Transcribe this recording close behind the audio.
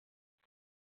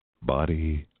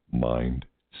Body, Mind,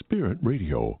 Spirit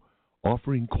Radio,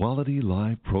 offering quality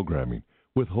live programming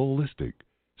with holistic,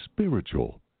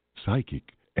 spiritual, psychic,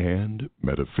 and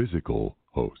metaphysical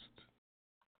hosts.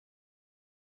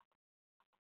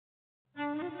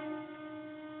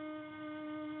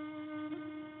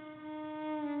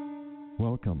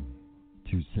 Welcome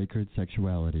to Sacred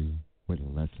Sexuality with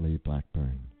Leslie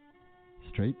Blackburn.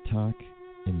 Straight talk,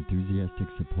 enthusiastic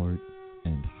support,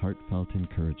 and heartfelt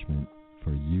encouragement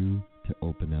for you to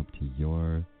open up to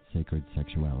your sacred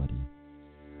sexuality.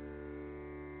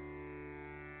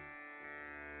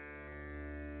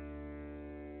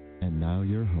 And now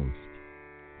your host,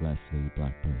 Leslie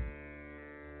Blackburn.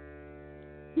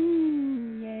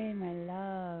 Yay, my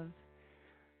love.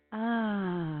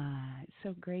 It's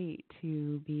so great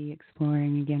to be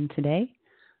exploring again today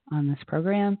on this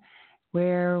program,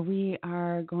 where we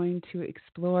are going to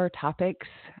explore topics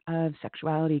of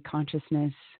sexuality,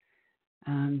 consciousness,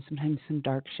 sometimes some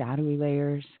dark, shadowy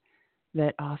layers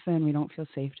that often we don't feel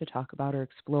safe to talk about or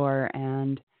explore,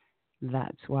 and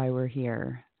that's why we're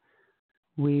here.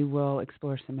 We will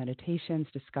explore some meditations,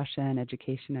 discussion,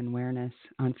 education, and awareness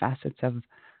on facets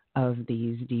of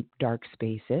these deep, dark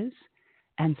spaces,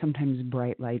 and sometimes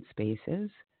bright light spaces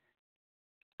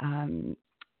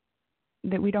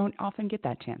that we don't often get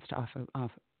that chance to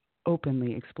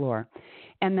openly explore.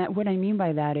 And that what I mean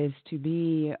by that is to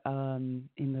be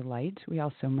in the light, we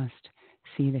also must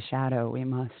see the shadow. We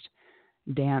must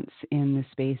dance in the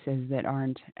spaces that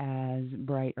aren't as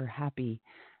bright or happy.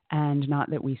 And not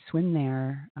that we swim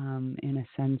there in a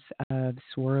sense of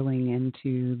swirling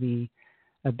into the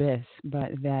abyss, but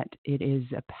that it is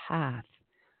a path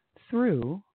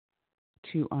through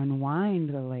to unwind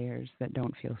the layers that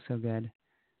don't feel so good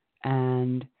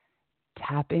and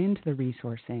tap into the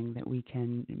resourcing that we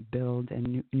can build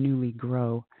and newly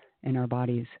grow in our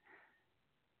bodies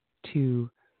to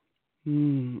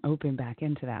open back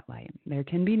into that light. There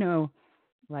can be no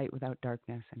light without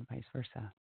darkness, and vice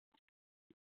versa.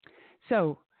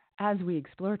 So, as we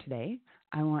explore today,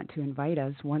 I want to invite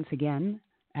us once again,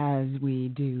 as we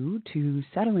do, to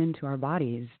settle into our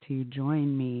bodies, to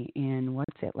join me in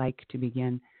what's it like to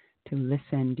begin to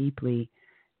listen deeply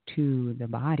to the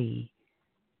body.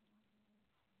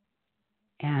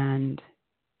 And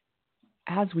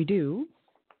as we do,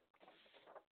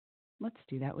 let's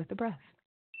do that with the breath.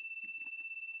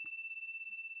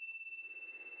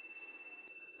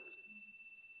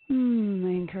 I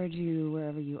encourage you,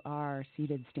 wherever you are,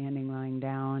 seated, standing, lying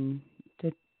down,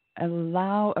 to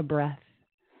allow a breath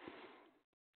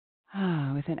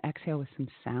with an exhale with some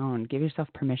sound. Give yourself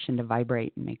permission to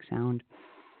vibrate and make sound.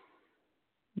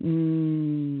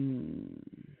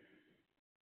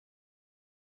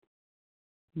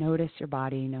 Notice your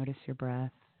body, notice your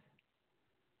breath.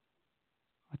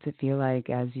 What's it feel like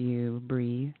as you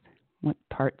breathe? What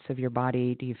parts of your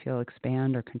body do you feel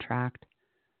expand or contract?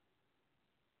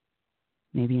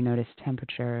 Maybe you notice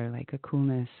temperature, like a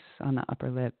coolness on the upper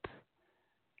lip.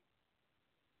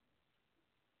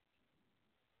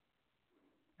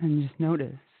 And just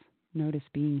notice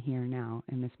being here now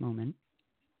in this moment.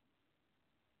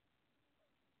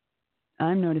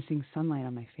 I'm noticing sunlight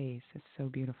on my face. It's so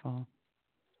beautiful.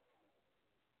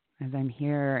 As I'm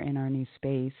here in our new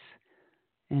space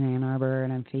in Ann Arbor,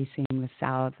 and I'm facing the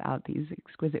south out these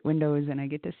exquisite windows, and I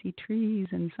get to see trees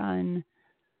and sun.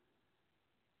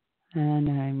 And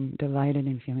I'm delighted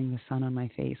in feeling the sun on my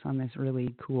face on this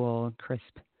really cool,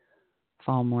 crisp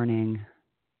fall morning.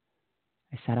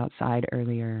 I sat outside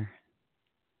earlier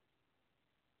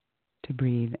to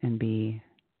breathe and be.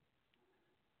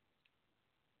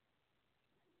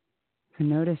 So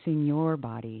noticing your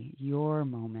body, your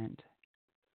moment.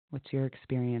 What's your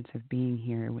experience of being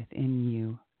here within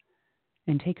you?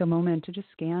 And take a moment to just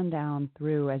scan down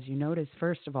through as you notice,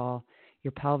 first of all,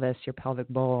 your pelvis, your pelvic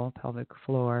bowl, pelvic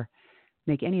floor.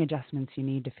 Make any adjustments you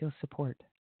need to feel support.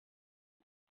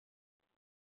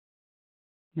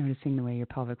 Noticing the way your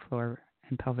pelvic floor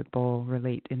and pelvic bowl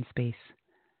relate in space.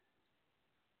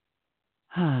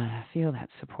 Feel that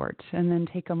support. And then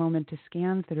take a moment to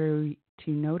scan through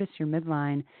to notice your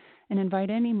midline and invite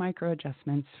any micro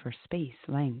adjustments for space,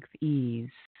 length, ease,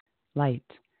 light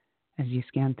as you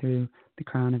scan through the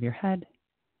crown of your head,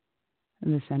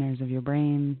 and the centers of your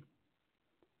brain,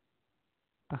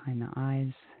 behind the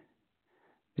eyes,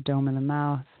 the dome of the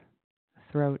mouth, the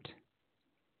throat,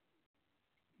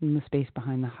 and the space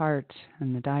behind the heart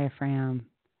and the diaphragm,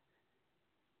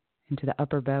 into the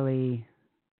upper belly,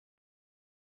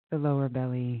 the lower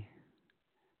belly,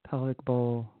 pelvic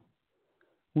bowl,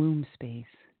 womb space,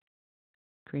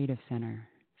 creative center,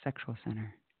 sexual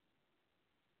center,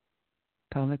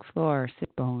 pelvic floor,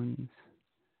 sit bones,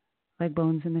 leg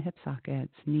bones in the hip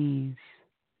sockets, knees,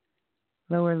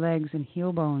 lower legs and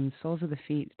heel bones, soles of the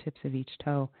feet, tips of each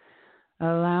toe,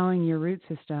 allowing your root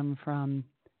system from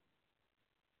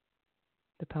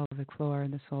the pelvic floor,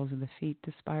 the soles of the feet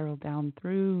to spiral down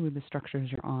through the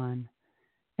structures you're on,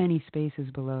 any spaces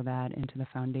below that into the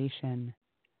foundation,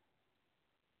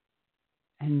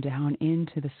 and down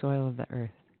into the soil of the earth.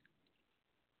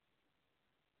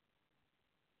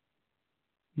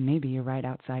 Maybe you're right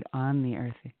outside on the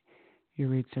earth. Your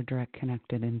roots are direct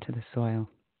connected into the soil.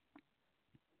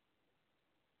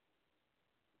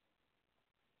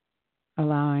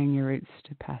 Allowing your roots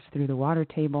to pass through the water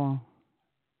table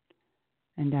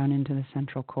and down into the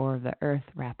central core of the earth,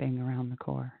 wrapping around the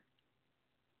core.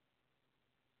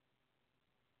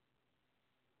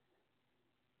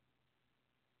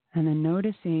 And then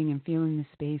noticing and feeling the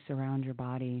space around your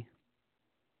body.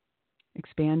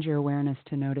 Expand your awareness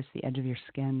to notice the edge of your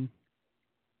skin.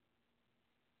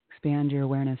 Expand your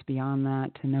awareness beyond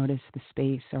that to notice the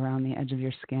space around the edge of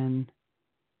your skin.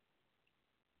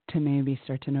 To maybe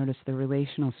start to notice the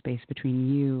relational space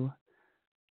between you,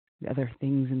 the other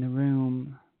things in the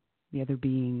room, the other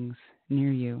beings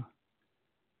near you.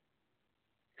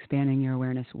 Expanding your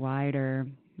awareness wider,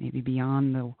 maybe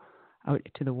beyond out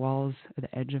to the walls or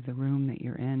the edge of the room that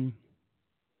you're in.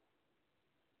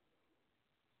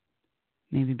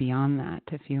 Maybe beyond that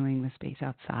to feeling the space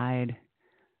outside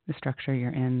the structure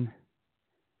you're in.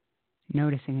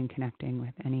 Noticing and connecting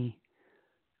with any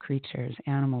creatures,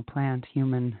 animal, plant,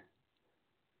 human,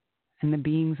 and the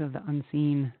beings of the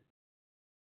unseen.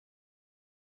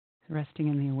 Resting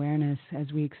in the awareness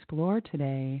as we explore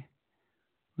today,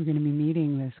 we're going to be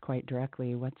meeting this quite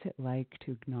directly. What's it like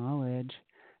to acknowledge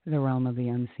the realm of the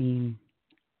unseen?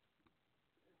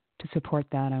 To support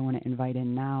that, I want to invite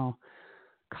in now,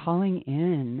 calling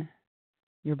in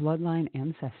your bloodline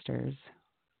ancestors,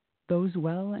 those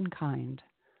well and kind.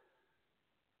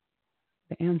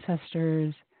 The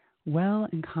ancestors, well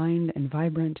and kind and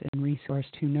vibrant and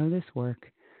resourced, who know this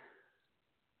work.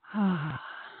 I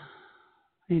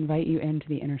invite you into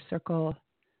the inner circle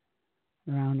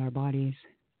around our bodies,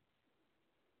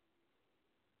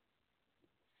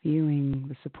 feeling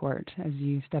the support as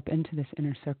you step into this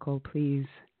inner circle. Please,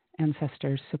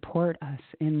 ancestors, support us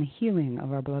in the healing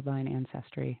of our bloodline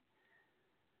ancestry.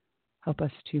 Help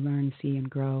us to learn, see, and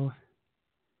grow,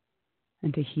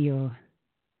 and to heal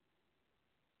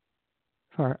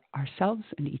for ourselves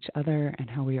and each other and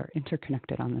how we are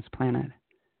interconnected on this planet.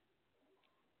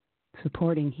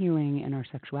 Supporting healing in our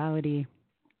sexuality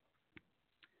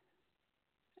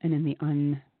and in the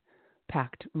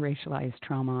unpacked racialized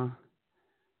trauma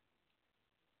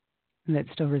that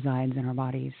still resides in our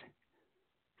bodies.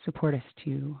 Support us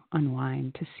to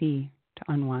unwind, to see, to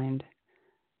unwind.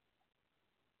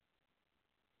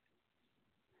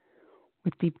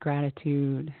 With deep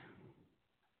gratitude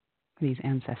for these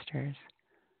ancestors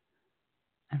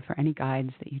and for any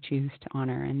guides that you choose to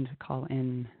honor and to call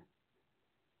in.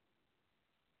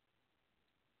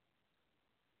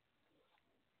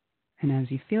 And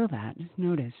as you feel that, just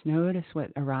notice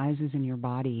what arises in your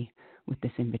body with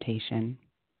this invitation.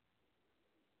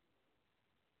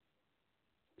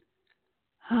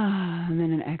 And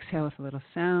then an exhale with a little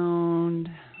sound.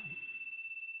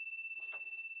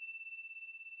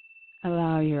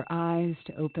 Allow your eyes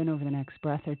to open over the next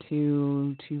breath or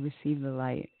two to receive the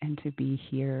light and to be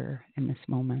here in this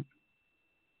moment.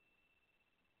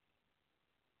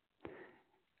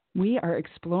 We are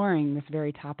exploring this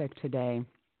very topic today,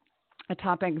 a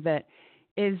topic that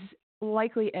is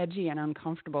likely edgy and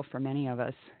uncomfortable for many of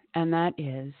us, and that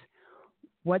is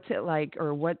what's it like,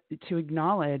 or what to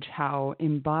acknowledge how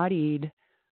embodied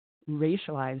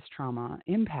racialized trauma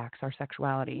impacts our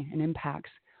sexuality and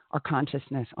impacts our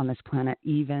consciousness on this planet,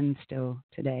 even still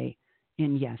today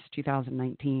in,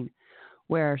 2019,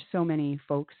 where so many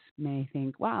folks may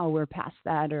think, wow, we're past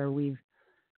that, or we've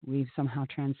somehow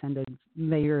transcended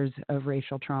layers of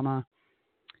racial trauma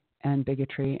and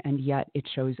bigotry, and yet it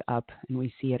shows up, and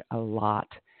we see it a lot.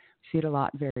 We see it a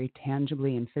lot very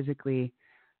tangibly and physically,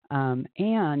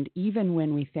 and even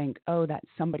when we think, oh, that's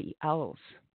somebody else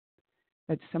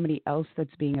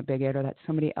that's being a bigot, or that's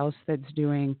somebody else that's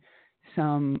doing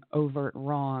some overt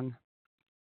wrong,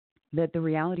 that the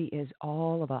reality is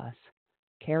all of us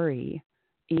carry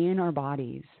in our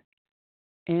bodies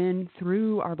and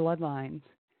through our bloodlines,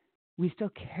 we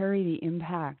still carry the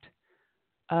impact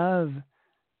of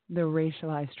the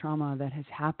racialized trauma that has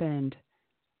happened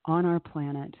on our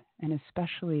planet, and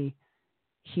especially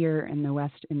here in the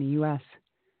West, in the U.S.,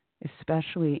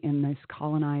 especially in this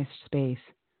colonized space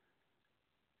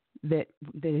that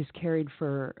is carried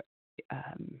for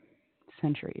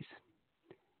centuries.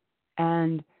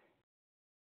 And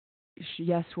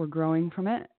yes, we're growing from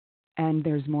it, and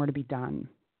there's more to be done.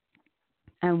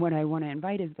 And what I want to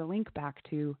invite is the link back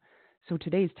to, so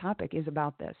today's topic is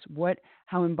about this,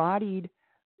 how embodied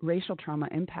racial trauma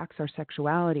impacts our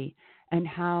sexuality, and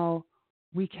how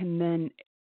we can then,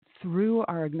 through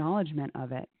our acknowledgement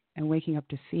of it and waking up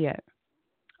to see it,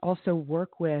 also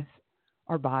work with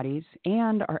our bodies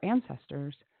and our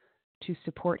ancestors to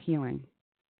support healing.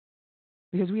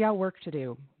 Because we all work to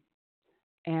do,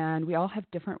 and we all have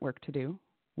different work to do.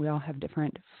 We all have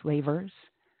different flavors.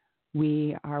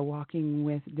 We are walking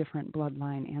with different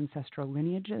bloodline ancestral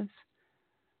lineages.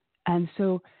 And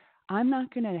so I'm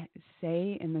not going to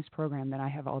say in this program that I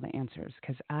have all the answers,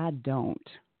 because I don't.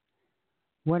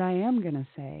 What I am going to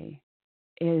say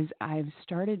is I've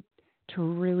started to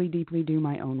really deeply do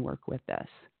my own work with this.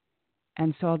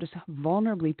 And so I'll just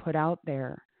vulnerably put out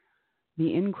there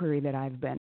the inquiry that I've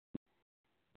been,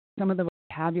 some of the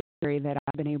vocabulary that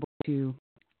I've been able to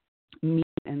meet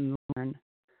and learn.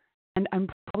 And I'm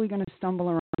probably going to stumble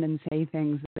around and say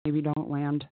things that maybe don't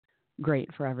land great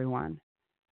for everyone.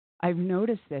 I've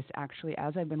noticed this actually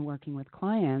as I've been working with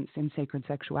clients in sacred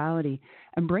sexuality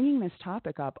and bringing this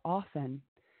topic up often,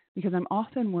 because I'm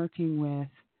often working with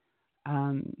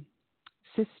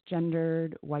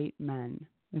cisgendered white men.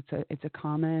 It's a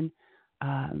common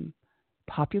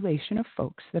population of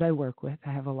folks that I work with.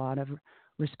 I have a lot of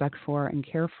respect for and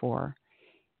care for.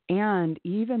 And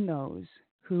even those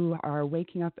who are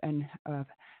waking up and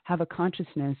have a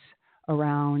consciousness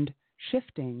around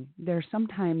shifting, there are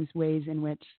sometimes ways in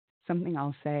which something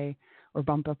I'll say or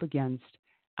bump up against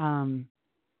lands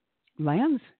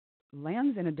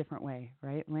in a different way,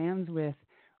 right? Lands with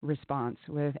response,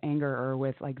 with anger, or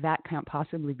with like, that can't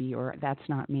possibly be, or that's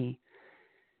not me.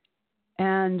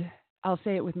 And I'll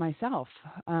say it with myself,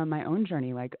 my own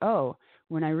journey, like, oh,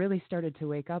 when I really started to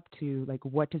wake up to, like,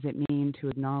 what does it mean to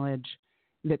acknowledge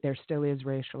that there still is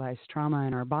racialized trauma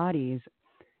in our bodies,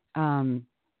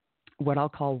 what I'll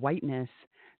call whiteness,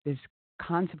 this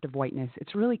concept of whiteness,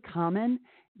 it's really common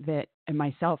that, in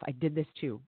myself, I did this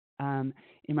too, in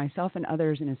myself and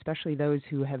others, and especially those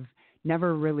who have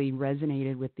never really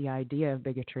resonated with the idea of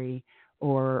bigotry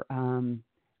or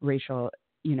racial,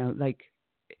 like,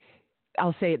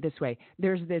 I'll say it this way.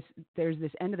 There's this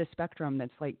end of the spectrum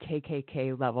that's like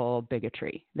KKK level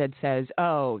bigotry that says,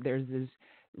 oh, there's this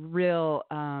real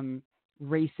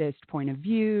racist point of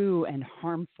view and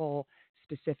harmful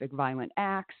specific violent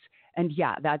acts. And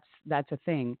yeah, that's a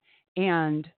thing.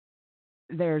 And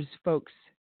there's folks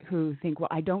who think, well,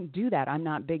 I don't do that. I'm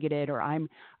not bigoted, or I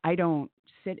don't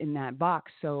sit in that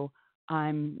box, so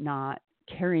I'm not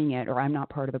carrying it, or I'm not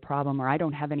part of the problem, or I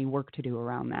don't have any work to do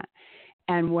around that.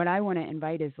 And what I want to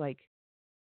invite is like,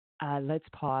 let's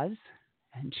pause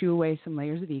and chew away some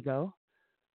layers of ego.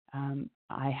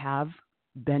 I have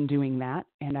been doing that,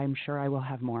 and I'm sure I will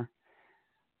have more,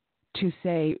 to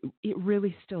say it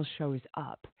really still shows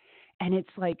up. And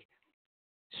it's like,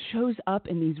 shows up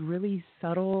in these really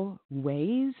subtle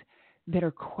ways that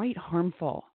are quite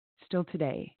harmful still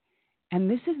today. And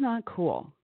this is not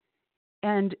cool.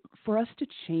 And for us to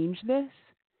change this,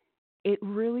 it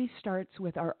really starts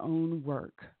with our own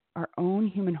work, our own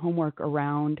human homework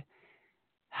around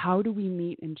how do we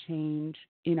meet and change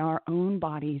in our own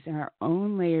bodies, in our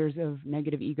own layers of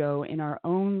negative ego, in our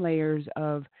own layers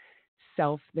of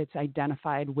self that's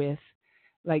identified with,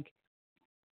 like,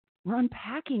 we're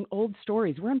unpacking old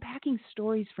stories. We're unpacking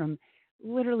stories from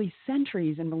literally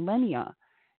centuries and millennia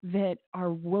that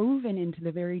are woven into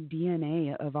the very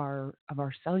DNA of our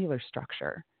cellular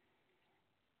structure.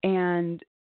 And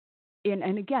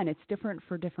again, it's different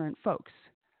for different folks,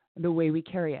 the way we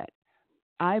carry it.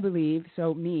 I believe,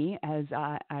 so me, as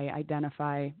I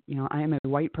identify, I am a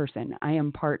white person. I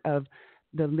am part of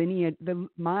the lineage,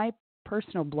 my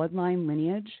personal bloodline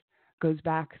lineage goes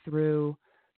back through,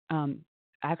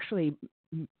 actually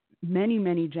many,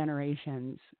 many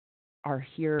generations are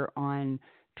here on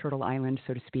Turtle Island,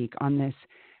 so to speak, on this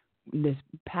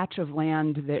patch of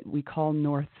land that we call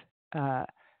North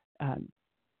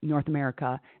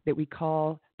America, that we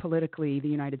call politically the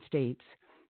United States.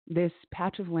 This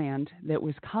patch of land that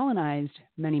was colonized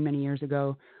many, many years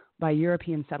ago by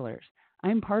European settlers.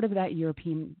 I'm part of that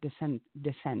European descent,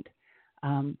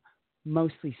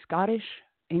 mostly Scottish,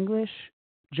 English,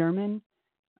 German,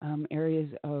 areas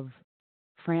of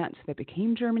France that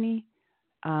became Germany,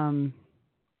 and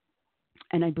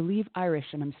I believe Irish,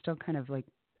 and I'm still kind of like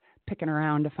picking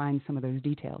around to find some of those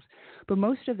details. But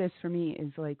most of this for me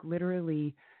is like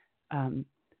literally I've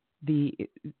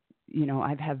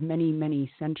had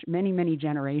many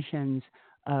generations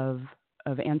of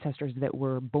ancestors that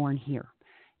were born here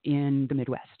in the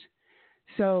Midwest.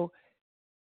 So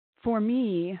for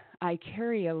me, I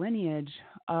carry a lineage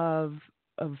of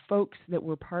folks that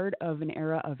were part of an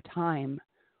era of time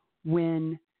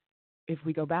when, if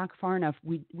we go back far enough,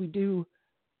 we do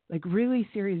like really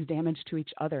serious damage to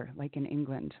each other, like in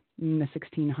England in the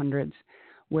 1600s,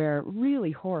 where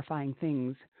really horrifying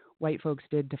things white folks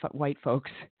did to white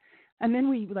folks. And then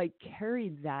we like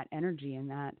carried that energy and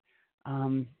that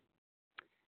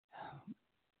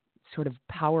sort of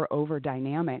power over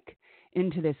dynamic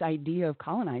into this idea of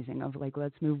colonizing, of like,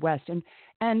 let's move west.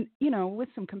 And you know, with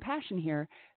some compassion here,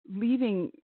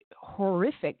 leaving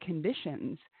horrific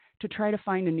conditions to try to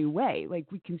find a new way.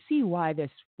 Like, we can see why this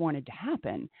wanted to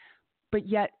happen. But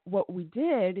yet what we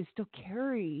did is still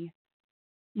carry,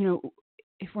 you know,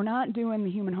 if we're not doing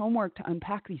the human homework to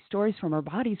unpack these stories from our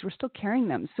bodies, we're still carrying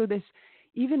them. So this,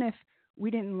 even if we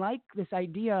didn't like this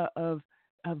idea of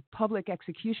public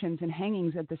executions and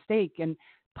hangings at the stake, and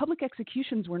public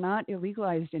executions were not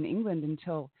illegalized in England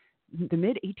until the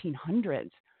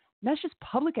mid-1800s. That's just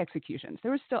public executions.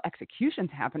 There were still executions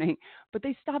happening, but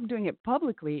they stopped doing it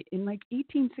publicly in like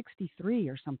 1863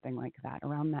 or something like that,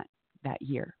 around that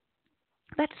year.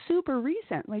 That's super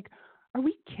recent. Like, are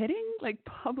we kidding? Like,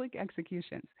 public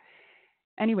executions.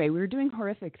 Anyway, we were doing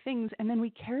horrific things, and then we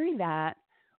carry that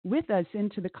with us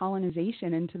into the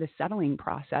colonization, into the settling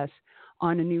process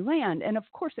on a new land. And of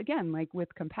course, again, like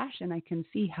with compassion, I can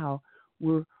see how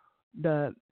I'm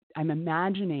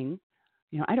imagining,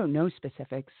 you know, I don't know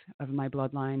specifics of my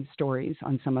bloodline stories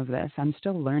on some of this. I'm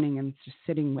still learning and just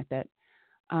sitting with it.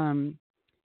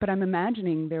 But I'm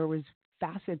imagining there was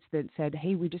facets that said,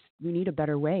 hey, we need a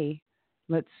better way.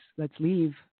 Let's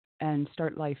leave and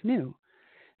start life new.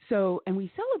 So, and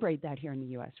we celebrate that here in the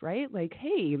U.S., right? Like,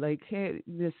 hey,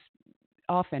 this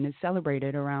often is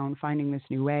celebrated around finding this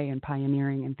new way and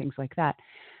pioneering and things like that.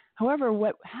 However,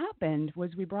 what happened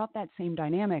was we brought that same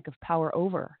dynamic of power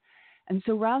over. And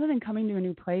so rather than coming to a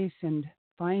new place and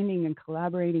finding and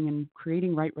collaborating and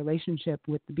creating right relationship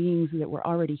with the beings that were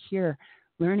already here,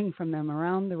 learning from them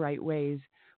around the right ways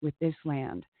with this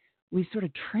land, we sort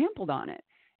of trampled on it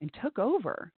and took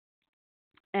over.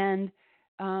 And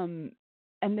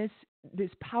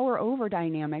this power over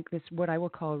dynamic, this what I will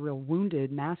call a real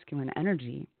wounded masculine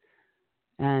energy.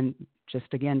 And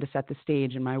just again, to set the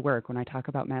stage in my work, when I talk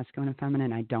about masculine and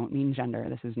feminine, I don't mean gender.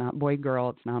 This is not boy, girl.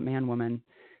 It's not man, woman.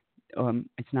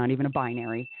 It's not even a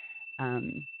binary.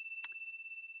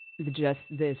 Just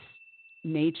this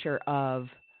nature of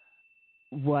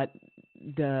what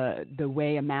the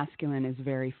way a masculine is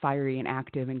very fiery and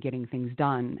active and getting things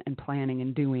done and planning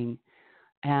and doing.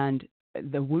 And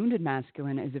the wounded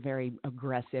masculine is a very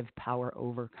aggressive power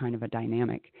over kind of a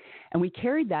dynamic. And we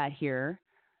carried that here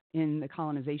in the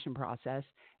colonization process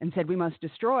and said we must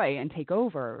destroy and take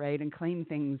over, right, and claim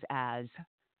things as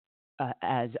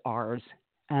ours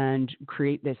and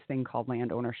create this thing called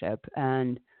land ownership.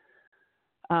 And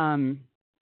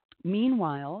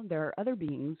meanwhile, there are other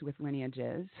beings with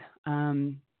lineages,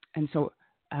 and so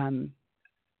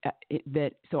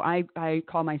I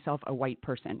call myself a white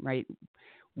person, right?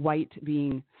 White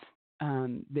being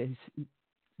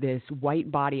this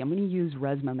white body. I'm going to use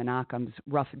Resmaa Menakem's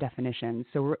rough definition.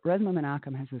 So Resmaa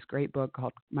Menakem has this great book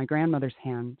called My Grandmother's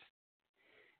Hands,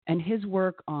 and his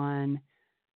work on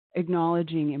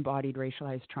acknowledging embodied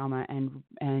racialized trauma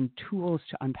and tools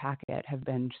to unpack it have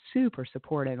been super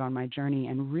supportive on my journey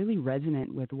and really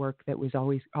resonant with work that was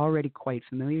already quite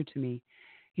familiar to me.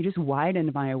 He just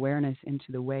widened my awareness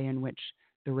into the way in which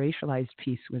the racialized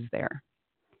piece was there.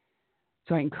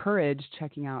 So I encourage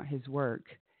checking out his work.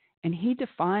 And he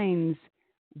defines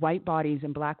white bodies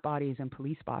and black bodies and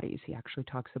police bodies. He actually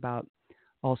talks about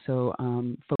also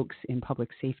folks in public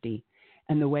safety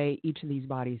and the way each of these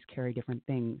bodies carry different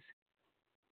things.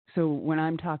 So when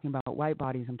I'm talking about white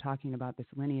bodies, I'm talking about this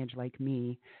lineage like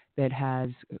me that has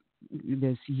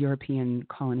this European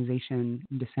colonization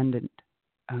descendant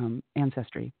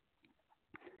ancestry.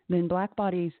 Then black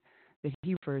bodies that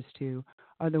he refers to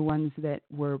are the ones that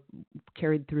were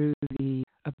carried through the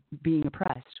being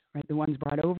oppressed, right? The ones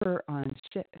brought over on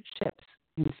ships,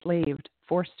 enslaved,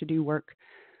 forced to do work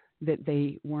that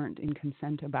they weren't in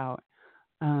consent about,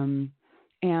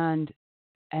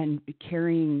 and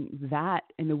carrying that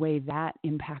in the way that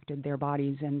impacted their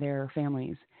bodies and their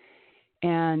families.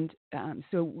 And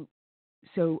so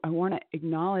I want to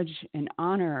acknowledge and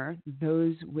honor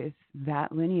those with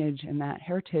that lineage and that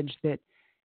heritage, that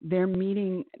they're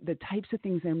meeting, the types of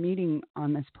things they're meeting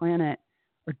on this planet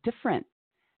are different.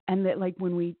 And that, like,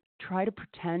 when we try to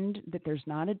pretend that there's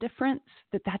not a difference,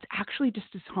 that's actually just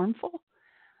as harmful.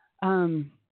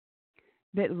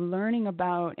 That learning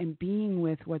about and being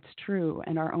with what's true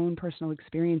and our own personal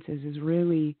experiences is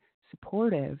really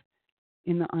supportive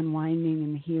in the unwinding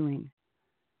and the healing.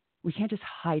 We can't just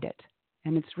hide it.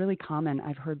 And it's really common.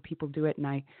 I've heard people do it, and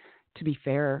I, to be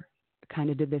fair, kind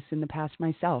of did this in the past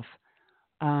myself.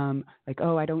 Like,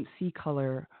 oh, I don't see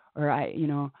color, or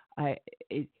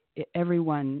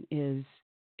everyone is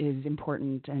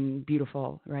important and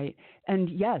beautiful, right? And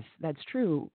yes, that's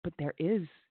true, but there is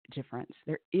difference.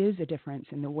 There is a difference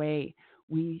in the way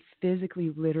we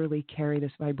physically, literally carry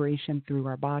this vibration through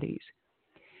our bodies.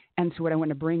 And so what I want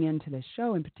to bring into this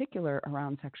show in particular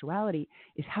around sexuality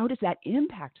is, how does that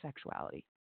impact sexuality?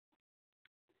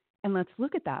 And let's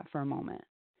look at that for a moment,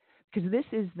 because this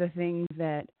is the thing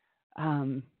that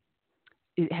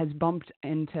it has bumped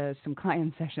into some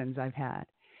client sessions I've had.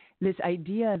 This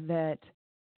idea that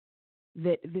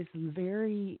this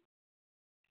very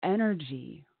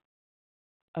energy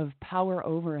of power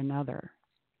over another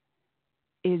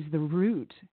is the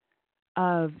root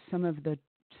of some of the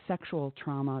sexual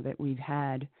trauma that we've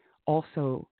had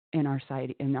also in our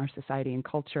society and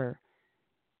culture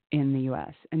in the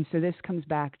U.S. And so this comes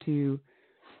back to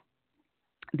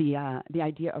the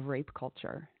idea of rape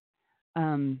culture,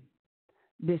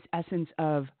 this essence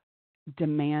of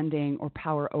demanding or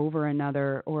power over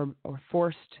another, or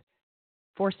forced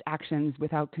actions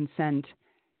without consent.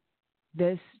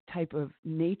 This type of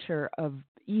nature of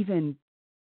even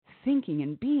thinking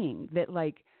and being that,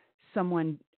 like,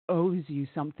 someone owes you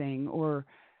something, or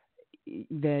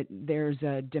that there's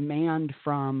a demand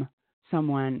from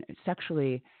someone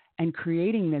sexually, and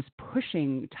creating this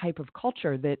pushing type of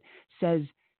culture that says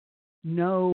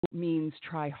no means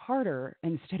try harder,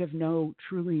 instead of no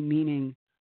truly meaning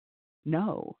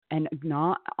no, and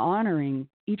not honoring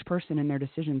each person and their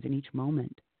decisions in each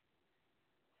moment.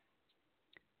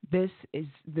 This is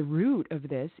the root of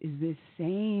this, is this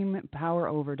same power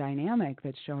over dynamic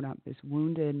that's shown up, this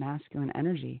wounded masculine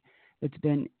energy that's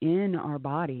been in our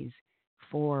bodies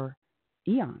for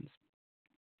eons.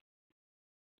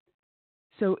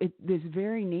 So this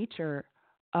very nature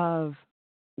of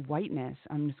whiteness,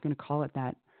 I'm just going to call it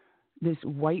that, this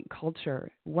white culture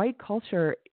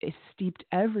is steeped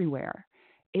everywhere.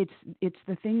 It's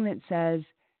the thing that says,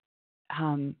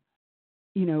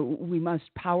 we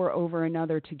must power over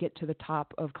another to get to the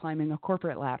top of climbing a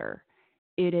corporate ladder.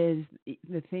 It is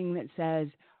the thing that says,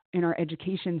 in our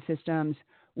education systems,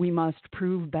 we must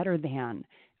prove better than,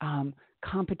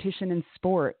 competition in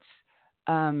sports.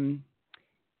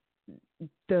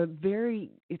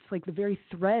 It's like the very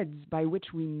threads by which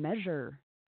we measure,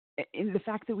 in the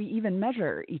fact that we even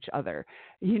measure each other,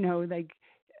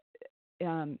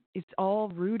 it's all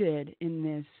rooted in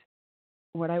this,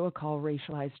 what I would call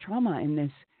racialized trauma, in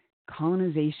this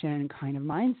colonization kind of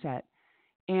mindset.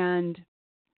 And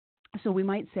so we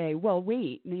might say, well,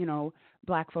 wait,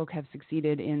 Black folk have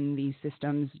succeeded in these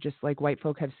systems just like white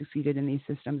folk have succeeded in these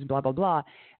systems, blah, blah, blah.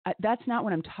 That's not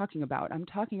what I'm talking about. I'm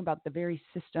talking about the very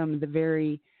system, the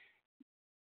very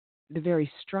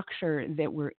structure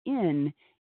that we're in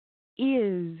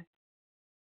is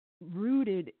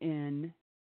rooted in,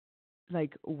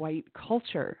 like, white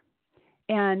culture.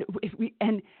 And if we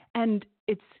and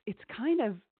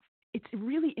it's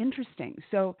really interesting.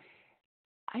 So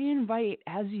I invite,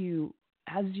 as you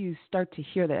start to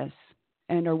hear this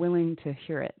and are willing to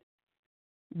hear it,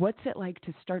 what's it like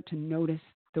to start to notice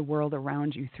the world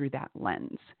around you through that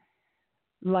lens?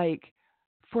 Like,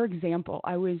 for example,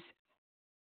 I was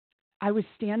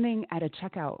standing at a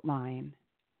checkout line,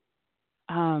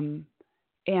 and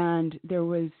there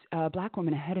was a Black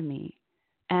woman ahead of me,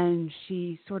 and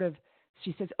she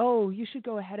says, "Oh, you should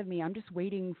go ahead of me. I'm just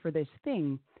waiting for this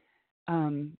thing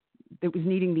that was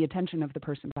needing the attention of the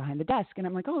person behind the desk." And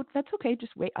I'm like, "Oh, that's okay.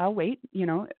 Just wait. I'll wait,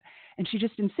 And she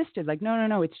just insisted, like,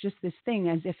 no, it's just this thing,"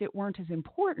 as if it weren't as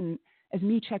important as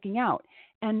me checking out.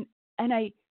 And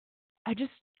I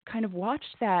just kind of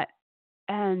watched that,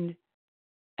 and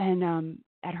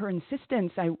at her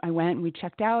insistence, I went and we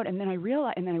checked out, and then I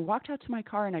realized, and then I walked out to my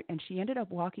car, and she ended up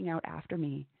walking out after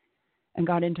me and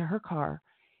got into her car.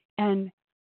 And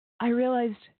I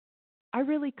realized I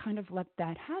really kind of let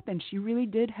that happen. She really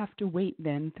did have to wait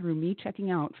then, through me checking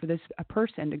out, for a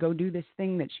person to go do this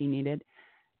thing that she needed.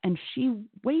 And she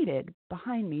waited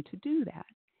behind me to do that.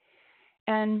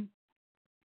 And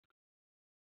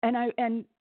I,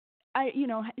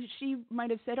 she might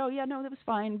have said, "Oh yeah, no, that was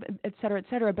fine," et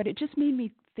cetera, but it just made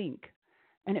me think,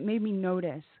 and it made me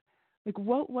notice, like,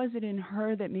 what was it in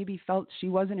her that maybe felt she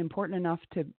wasn't important enough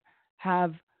to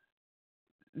have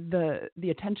the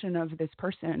attention of this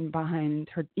person behind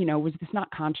her? Was this not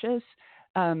conscious?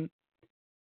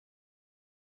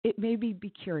 It made me be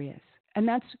curious. And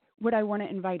that's what I want to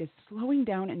invite, is slowing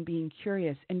down and being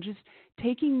curious, and just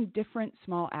taking different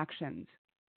small actions.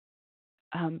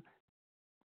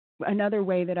 Another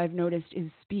way that I've noticed is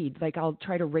speed. Like I'll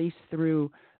try to race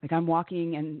through, like I'm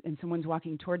walking and someone's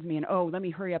walking towards me and, oh, let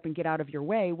me hurry up and get out of your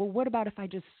way. Well, what about if I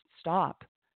just stop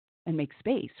and make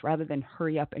space rather than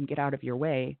hurry up and get out of your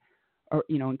way or,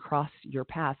 and cross your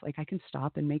path? Like I can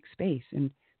stop and make space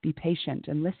and be patient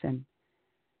and listen.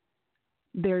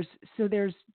 There's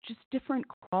just different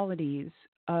qualities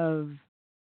of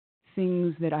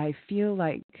things that I feel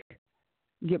like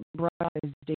get brought up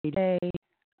as day to day,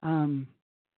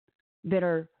 that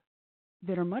are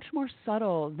much more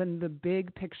subtle than the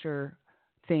big picture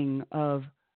thing of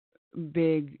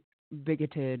big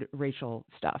bigoted racial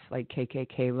stuff like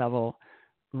KKK level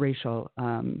racial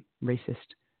racist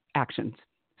actions.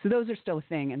 So those are still a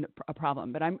thing and a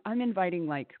problem. But I'm inviting,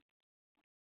 like,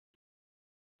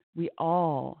 we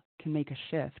all can make a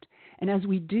shift, and as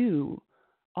we do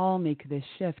all make this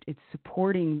shift, it's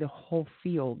supporting the whole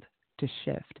field to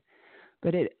shift.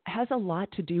 But it has a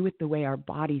lot to do with the way our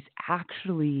bodies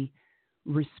actually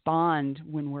respond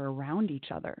when we're around each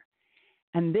other.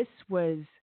 And this was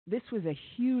a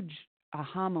huge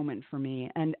aha moment for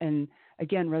me. And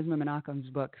again, Resmaa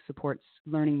Menakem's book supports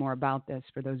learning more about this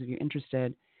for those of you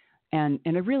interested. And I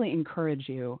really encourage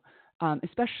you,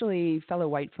 especially fellow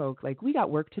white folk, like, we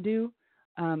got work to do.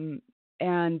 And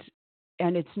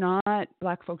it's not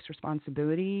Black folks'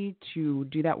 responsibility to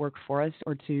do that work for us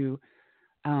or to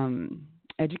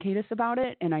educate us about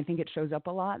it. And I think it shows up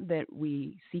a lot that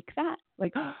we seek that,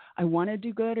 like, oh, I want to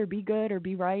do good or be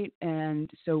right.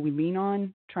 And so we lean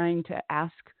on trying to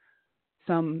ask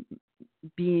some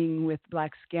being with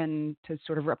Black skin to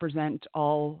sort of represent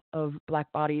all of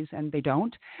Black bodies, and they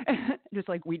don't. Just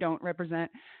like we don't represent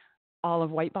all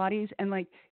of white bodies. And, like,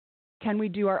 can we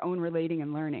do our own relating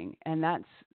and learning? And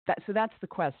so that's the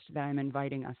quest that I'm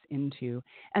inviting us into,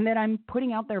 and that I'm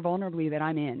putting out there vulnerably that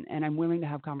I'm in, and I'm willing to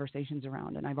have conversations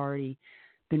around. And I've already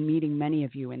been meeting many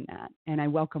of you in that, and I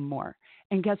welcome more.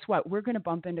 And guess what? We're going to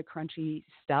bump into crunchy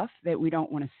stuff that we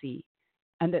don't want to see,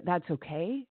 and that's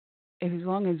okay, as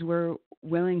long as we're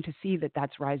willing to see that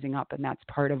that's rising up, and that's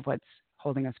part of what's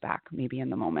holding us back maybe in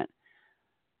the moment.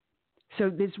 So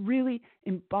this really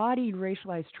embodied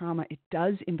racialized trauma, it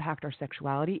does impact our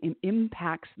sexuality. It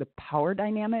impacts the power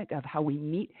dynamic of how we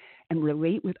meet and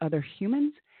relate with other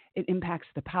humans. It impacts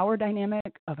the power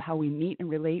dynamic of how we meet and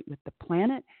relate with the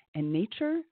planet and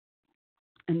nature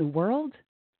and the world.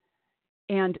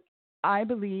 And I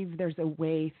believe there's a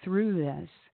way through this.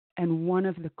 And one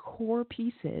of the core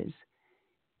pieces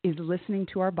is listening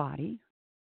to our body.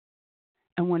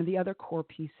 And one of the other core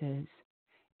pieces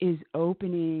is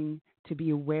opening to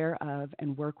be aware of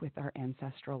and work with our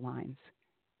ancestral lines.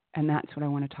 And that's what I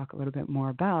want to talk a little bit more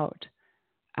about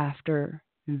after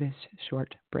this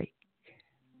short break.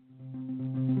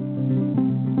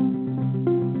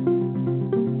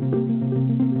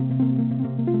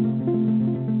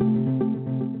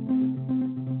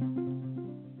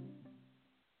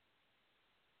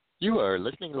 You are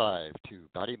listening live to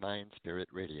Body, Mind, Spirit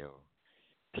Radio.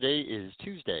 Today is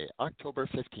Tuesday, October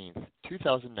 15th,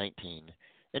 2019,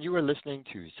 and you are listening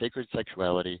to Sacred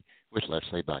Sexuality with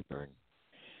Leslie Blackburn.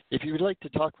 If you would like to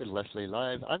talk with Leslie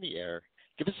live on the air,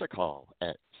 give us a call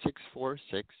at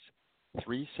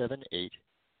 646-378-0378.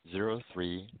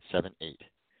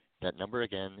 That number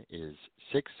again is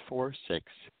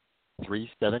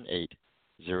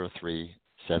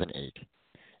 646-378-0378.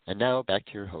 And now back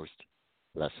to your host,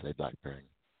 Leslie Blackburn.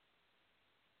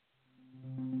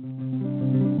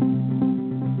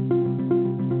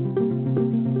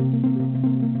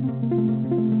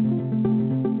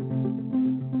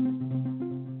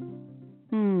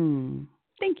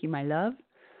 Thank you, my love.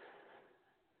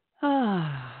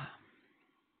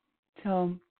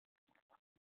 So,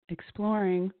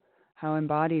 exploring how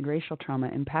embodied racial trauma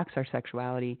impacts our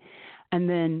sexuality, and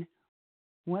then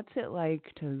what's it like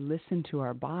to listen to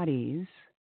our bodies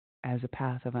as a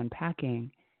path of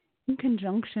unpacking in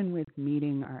conjunction with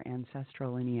meeting our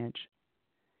ancestral lineage.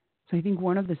 So I think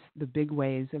one of the big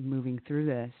ways of moving through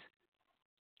this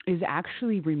is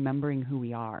actually remembering who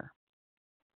we are.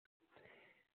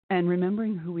 And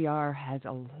remembering who we are has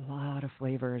a lot of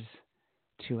flavors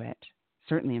to it.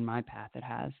 Certainly in my path it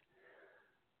has.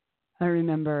 I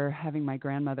remember having my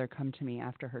grandmother come to me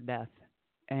after her death,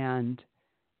 and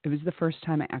it was the first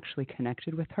time I actually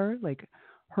connected with her. Like,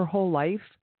 her whole life,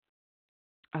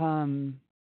 I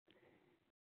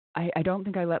don't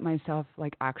think I let myself,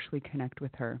 like, actually connect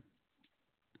with her.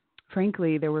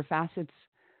 Frankly, there were facets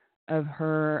of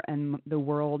her and the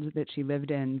world that she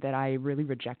lived in that I really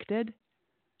rejected.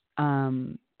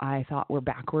 I thought were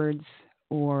backwards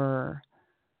or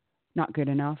not good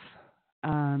enough.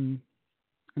 And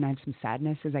I have some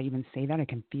sadness as I even say that. I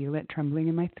can feel it trembling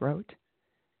in my throat.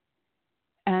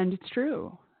 And it's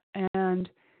true. And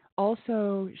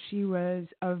also, she was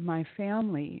of my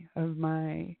family, of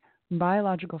my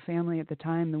biological family at the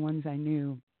time, the ones I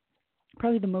knew,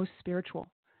 probably the most spiritual.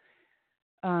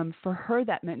 For her,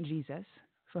 that meant Jesus.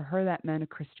 For her, that meant a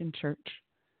Christian church.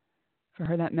 For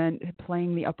her, that meant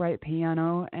playing the upright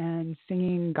piano and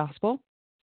singing gospel.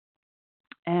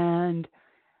 And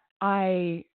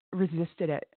I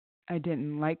resisted it. I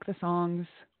didn't like the songs.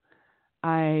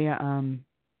 I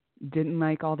didn't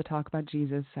like all the talk about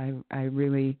Jesus. I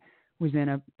really was in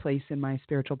a place in my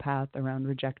spiritual path around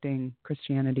rejecting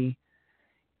Christianity.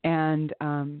 And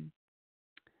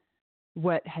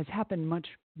what has happened much,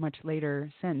 much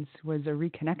later since was a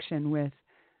reconnection with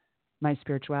my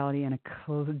spirituality and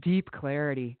a deep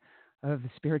clarity of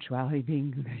spirituality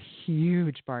being a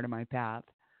huge part of my path.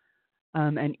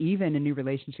 And even a new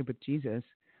relationship with Jesus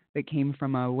that came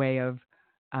from a way of,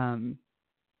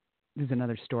 this is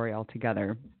another story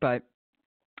altogether, but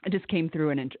it just came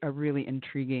through in a really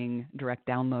intriguing direct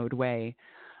download way.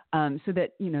 So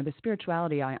that, the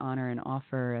spirituality I honor and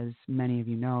offer, as many of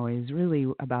you know, is really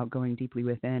about going deeply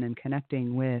within and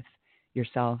connecting with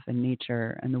yourself and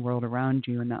nature and the world around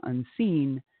you and the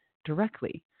unseen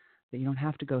directly, that you don't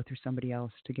have to go through somebody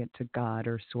else to get to God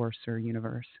or source or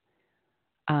universe.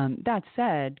 That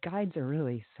said, guides are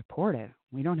really supportive.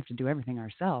 We don't have to do everything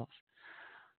ourselves.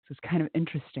 So it's kind of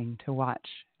interesting to watch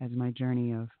as my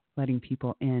journey of letting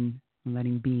people in and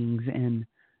letting beings in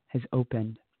has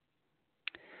opened.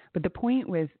 But the point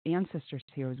with ancestors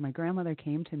here was my grandmother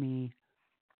came to me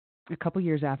a couple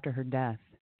years after her death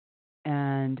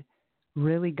and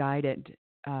really guided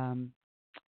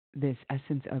this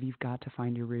essence of you've got to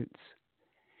find your roots.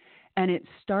 And it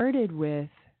started with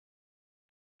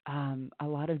a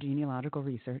lot of genealogical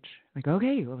research. Like,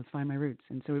 okay, well, let's find my roots.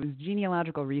 And so it was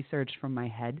genealogical research from my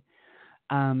head.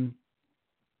 And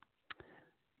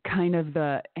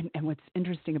what's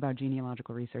interesting about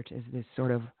genealogical research is this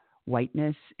sort of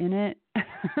whiteness in it.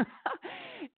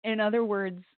 In other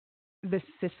words, the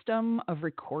system of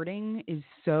recording is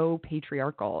so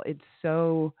patriarchal. It's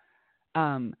so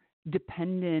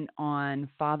dependent on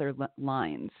father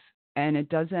lines. And it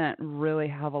doesn't really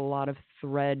have a lot of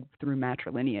thread through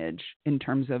matrilineage in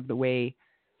terms of the way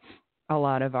a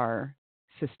lot of our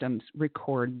systems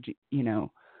record, and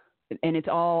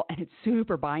it's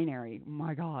super binary.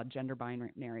 My God, gender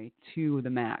binary to the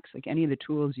max. Like any of the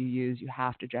tools you use, you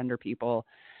have to gender people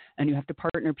and you have to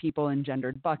partner people in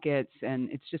gendered buckets.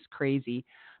 And it's just crazy.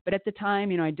 But at the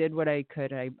time, I did what I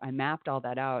could. I mapped all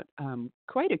that out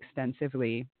quite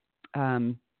extensively.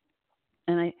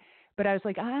 But I was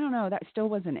like, I don't know, that still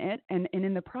wasn't it. And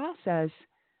in the process,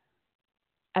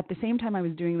 at the same time I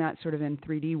was doing that sort of in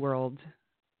 3D world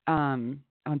on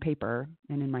paper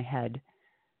and in my head,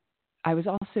 I was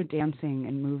also dancing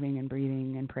and moving and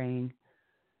breathing and praying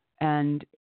and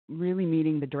really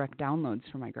meeting the direct downloads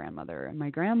from my grandmother. And my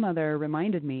grandmother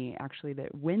reminded me actually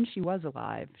that when she was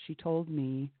alive, she told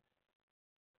me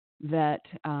that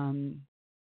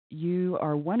you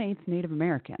are 1/8 Native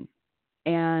American.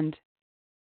 And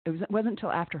it wasn't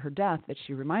until after her death that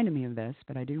she reminded me of this,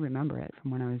 but I do remember it from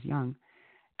when I was young.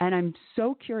 And I'm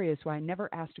so curious why I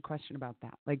never asked a question about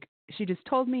that. Like, she just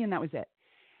told me and that was it.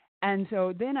 And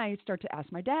so then I start to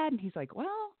ask my dad, and he's like,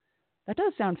 well, that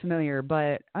does sound familiar,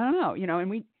 but I don't know,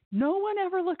 and no one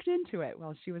ever looked into it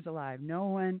while she was alive. No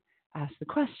one asked the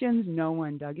questions. No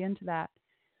one dug into that.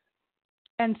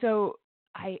 And so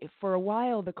for a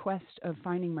while, the quest of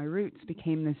finding my roots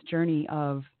became this journey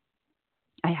of,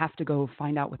 I have to go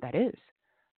find out what that is.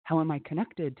 How am I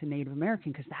connected to Native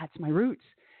American? Because that's my roots,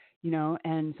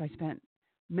 And so I spent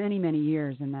many, many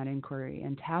years in that inquiry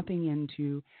and tapping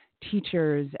into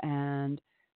teachers and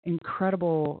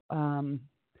incredible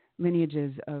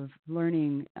lineages of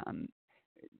learning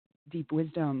deep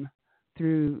wisdom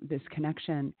through this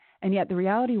connection. And yet the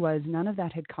reality was none of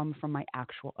that had come from my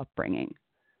actual upbringing.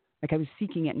 Like I was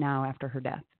seeking it now after her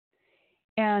death.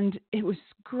 And it was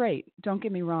great. Don't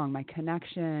get me wrong. My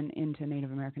connection into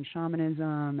Native American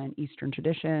shamanism and Eastern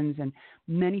traditions and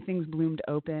many things bloomed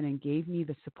open and gave me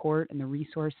the support and the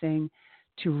resourcing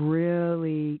to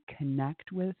really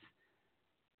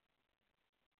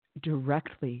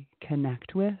directly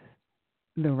connect with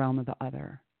the realm of the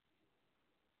other.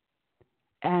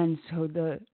 And so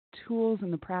the tools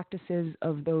and the practices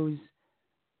of those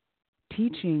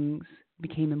teachings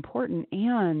became important,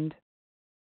 and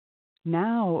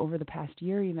now, over the past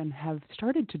year even, have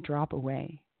started to drop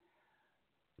away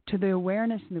to the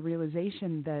awareness and the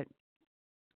realization that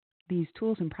these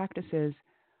tools and practices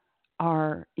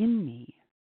are in me.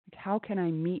 Like, how can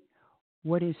I meet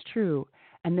what is true?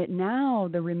 And that now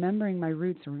the remembering my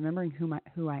roots and remembering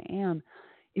who I am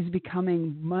is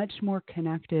becoming much more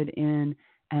connected in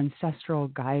ancestral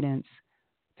guidance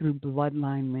through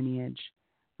bloodline lineage.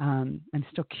 I'm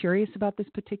still curious about this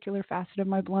particular facet of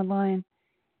my bloodline,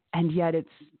 and yet it's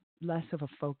less of a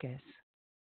focus.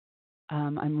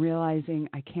 I'm realizing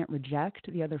I can't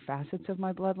reject the other facets of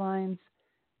my bloodlines,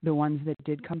 the ones that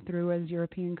did come through as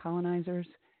European colonizers,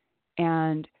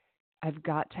 and I've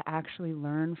got to actually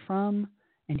learn from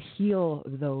and heal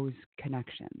those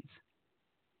connections.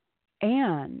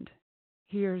 And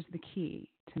here's the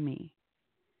key to me.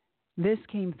 This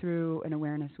came through an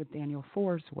awareness with Daniel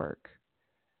Foer's work,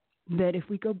 that if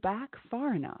we go back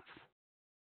far enough,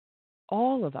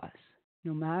 all of us,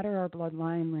 no matter our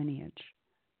bloodline lineage,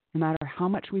 no matter how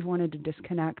much we've wanted to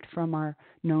disconnect from our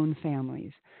known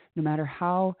families, no matter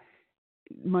how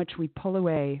much we pull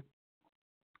away,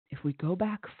 if we go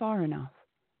back far enough,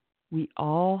 we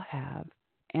all have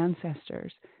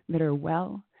ancestors that are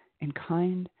well and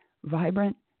kind,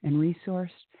 vibrant and resourced,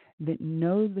 that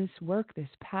know this work, this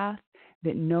path,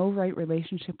 that know right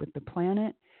relationship with the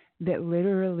planet, that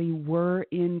literally were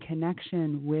in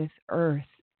connection with Earth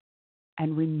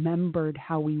and remembered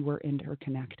how we were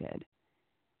interconnected.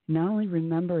 Not only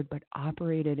remembered, but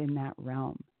operated in that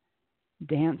realm,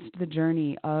 danced the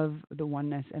journey of the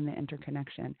oneness and the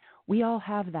interconnection. We all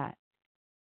have that.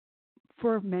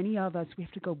 For many of us, we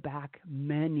have to go back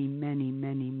many, many,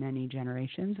 many, many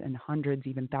generations and hundreds,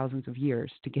 even thousands of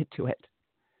years to get to it.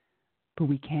 But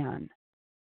we can.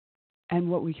 And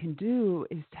what we can do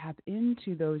is tap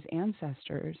into those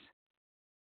ancestors.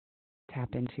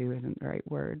 Tap into isn't the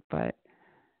right word, but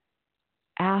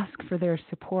ask for their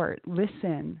support.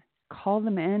 Listen, call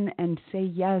them in and say,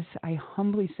 yes, I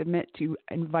humbly submit to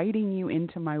inviting you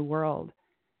into my world.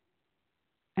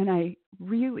 And I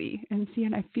really, and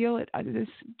I feel it, I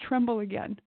just tremble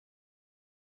again.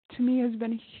 To me, has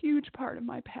been a huge part of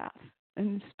my path,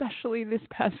 and especially this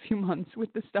past few months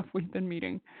with the stuff we've been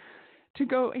meeting. To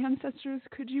go, ancestors,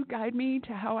 could you guide me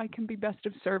to how I can be best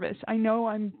of service? I know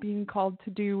I'm being called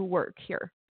to do work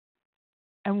here.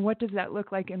 And what does that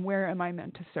look like, and where am I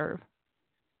meant to serve?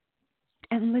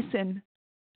 And listen,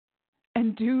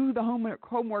 and do the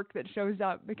homework that shows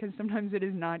up, because sometimes it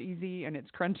is not easy, and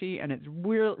it's crunchy, and it's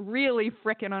really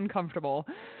frickin' uncomfortable.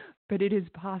 But it is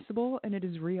possible, and it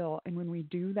is real. And when we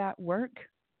do that work,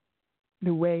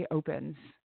 the way opens.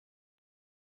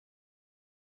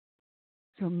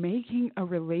 So making a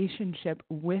relationship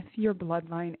with your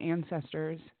bloodline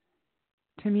ancestors,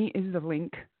 to me, is the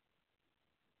link.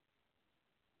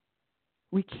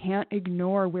 We can't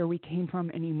ignore where we came from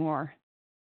anymore,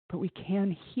 but we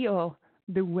can heal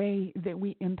the way that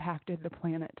we impacted the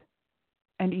planet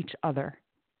and each other.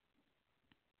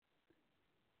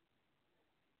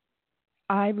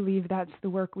 I believe that's the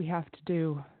work we have to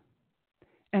do.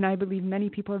 And I believe many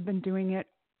people have been doing it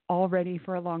already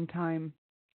for a long time.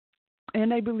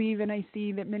 And I believe and I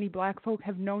see that many Black folk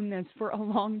have known this for a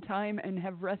long time and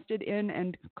have rested in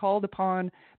and called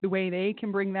upon the way they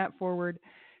can bring that forward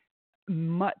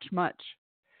much, much.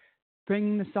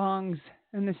 Bringing the songs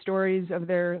and the stories of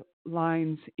their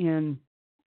lines in.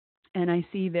 And I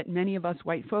see that many of us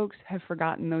white folks have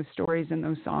forgotten those stories and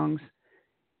those songs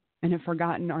and have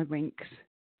forgotten our links.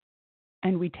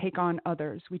 And we take on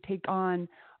others. We take on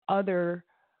others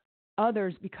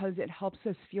because it helps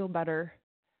us feel better.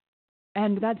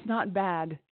 And that's not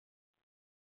bad.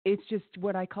 It's just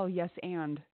what I call yes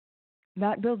and.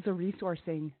 That builds a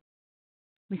resourcing.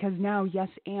 Because now, yes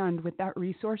and with that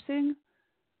resourcing,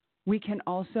 we can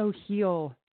also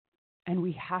heal. And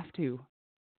we have to.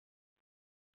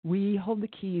 We hold the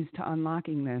keys to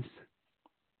unlocking this.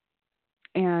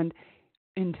 And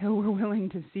until we're willing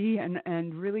to see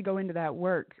and really go into that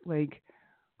work, like,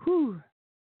 we're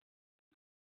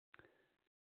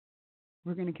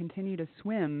going to continue to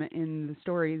swim in the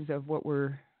stories of what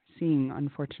we're seeing,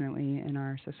 unfortunately, in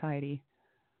our society.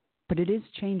 But it is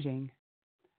changing.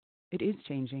 It is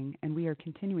changing, and we are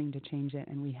continuing to change it,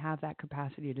 and we have that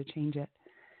capacity to change it.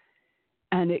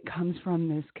 And it comes from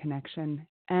this connection.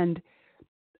 And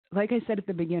like I said at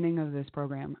the beginning of this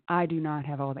program, I do not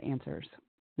have all the answers.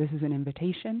 This is an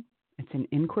invitation. It's an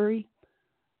inquiry.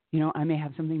 I may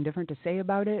have something different to say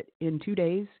about it in 2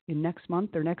 days, in next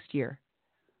month, or next year.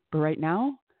 But right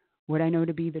now, what I know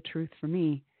to be the truth for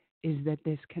me is that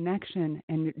this connection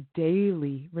and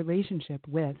daily relationship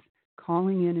with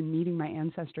calling in and meeting my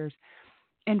ancestors,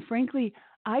 and frankly,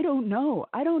 I don't know.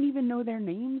 I don't even know their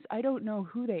names. I don't know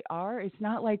who they are. It's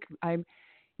not like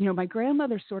my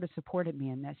grandmother sort of supported me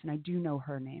in this, and I do know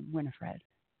her name, Winifred.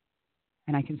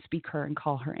 And I can speak her and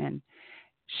call her in.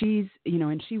 She's,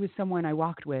 and she was someone I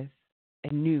walked with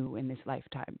and knew in this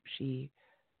lifetime. She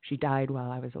died while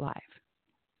I was alive.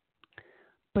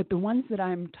 But the ones that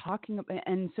I'm talking about,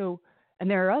 and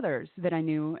there are others that I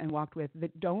knew and walked with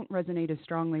that don't resonate as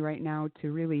strongly right now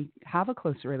to really have a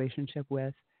closer relationship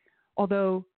with,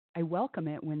 although I welcome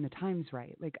it when the time's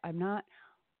right. Like I'm not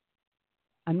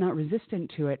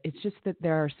resistant to it. It's just that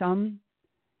there are some,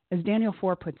 as Daniel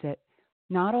 4 puts it,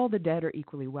 not all the dead are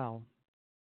equally well.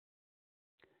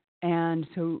 And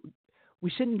so we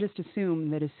shouldn't just assume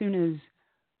that as soon as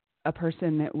a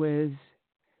person that was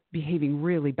behaving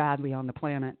really badly on the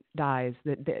planet dies,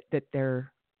 that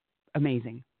they're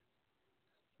amazing.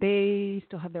 They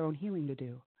still have their own healing to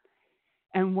do.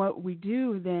 And what we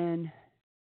do then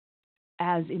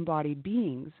as embodied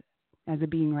beings, as a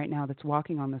being right now that's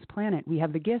walking on this planet, we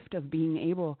have the gift of being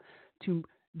able to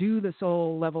do the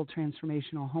soul level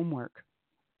transformational homework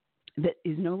that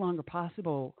is no longer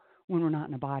possible when we're not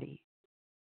in a body.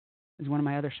 As one of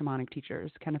my other shamanic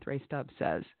teachers, Kenneth Ray Stubbs,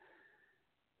 says,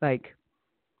 like,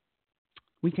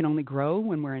 we can only grow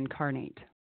when we're incarnate.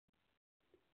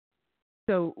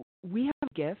 So we have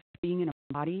a gift, being in a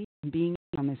body and being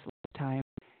on this lifetime,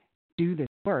 do this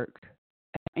work.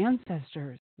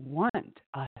 Ancestors want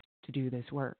us to do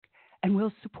this work and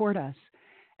will support us.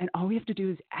 And all we have to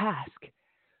do is ask.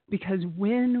 Because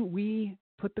when we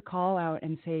put the call out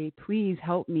and say, please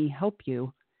help me help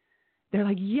you, they're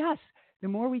like, yes. The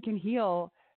more we can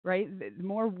heal, right? The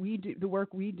more we do the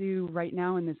work we do right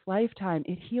now in this lifetime,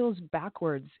 it heals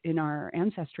backwards in our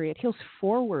ancestry. It heals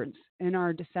forwards in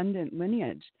our descendant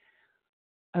lineage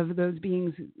of those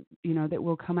beings, that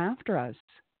will come after us.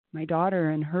 My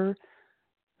daughter and her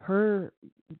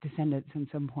descendants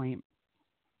at some point.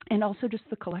 And also just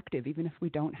the collective, even if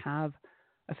we don't have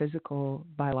a physical,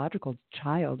 biological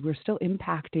child, we're still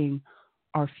impacting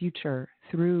our future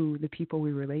through the people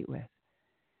we relate with.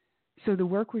 So the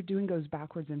work we're doing goes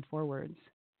backwards and forwards,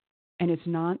 and it's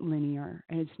not linear,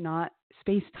 and it's not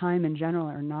space-time in general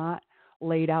are not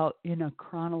laid out in a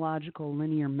chronological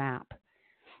linear map.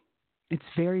 It's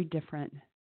very different.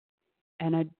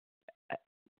 And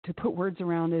to put words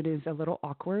around it is a little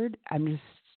awkward. I'm just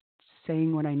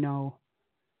saying what I know.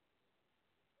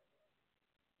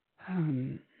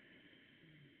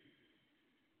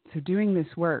 So doing this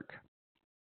work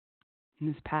in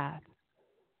this path,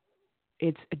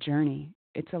 it's a journey.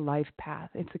 It's a life path.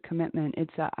 It's a commitment.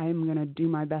 I'm going to do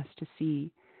my best to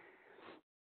see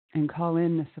and call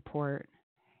in the support.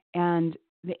 And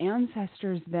the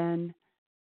ancestors then,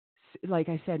 like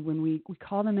I said, when we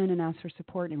call them in and ask for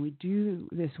support and we do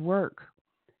this work,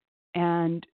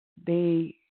 and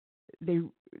they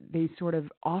sort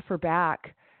of offer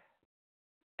back,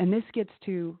 and this gets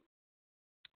to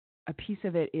a piece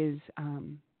of it is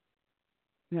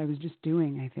that I was just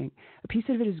doing, I think. A piece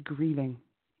of it is grieving.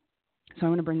 So I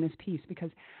want to bring this piece because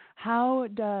how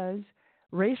does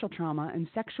racial trauma and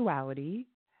sexuality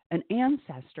and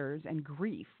ancestors and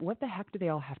grief, what the heck do they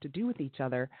all have to do with each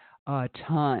other? A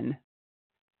ton.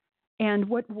 And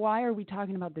why are we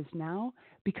talking about this now?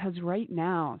 Because right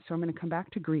now, so I'm going to come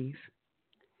back to grief,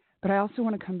 but I also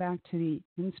want to come back to the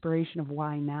inspiration of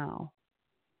why now.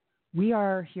 We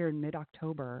are here in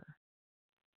mid-October,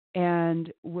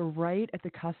 and we're right at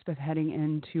the cusp of heading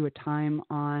into a time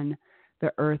on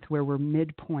the earth where we're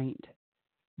midpoint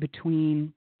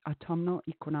between autumnal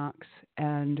equinox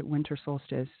and winter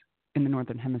solstice in the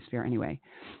northern hemisphere anyway.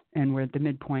 And we're at the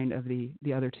midpoint of the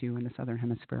other two in the southern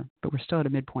hemisphere, but we're still at a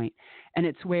midpoint. And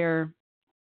it's where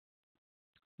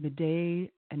the day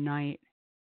and night,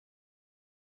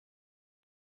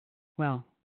 well,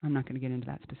 I'm not going to get into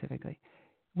that specifically.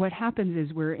 What happens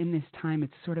is we're in this time,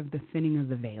 it's sort of the thinning of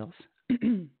the veils.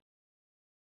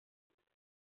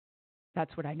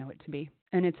 That's what I know it to be.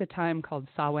 And it's a time called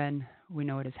Samhain. We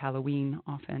know it as Halloween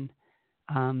often.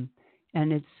 And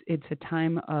it's a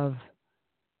time of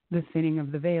the thinning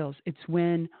of the veils. It's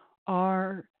when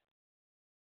our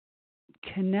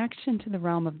connection to the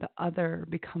realm of the other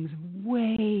becomes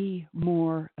way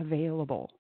more available.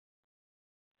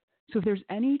 So if there's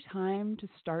any time to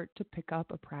start to pick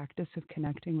up a practice of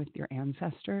connecting with your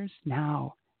ancestors,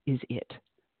 now is it.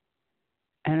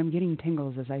 And I'm getting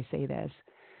tingles as I say this,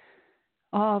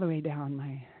 all the way down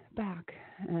my back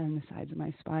and the sides of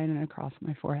my spine and across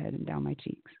my forehead and down my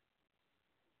cheeks.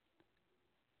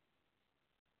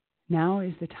 Now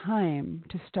is the time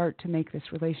to start to make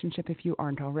this relationship if you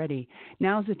aren't already.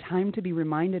 Now is the time to be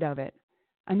reminded of it.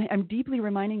 I'm deeply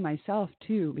reminding myself,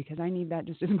 too, because I need that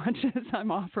just as much as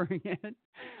I'm offering it.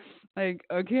 Like,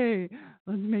 okay,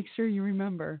 let's make sure you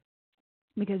remember.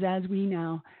 Because as we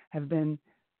now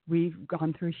we've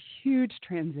gone through a huge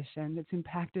transition that's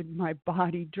impacted my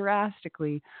body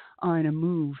drastically on a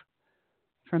move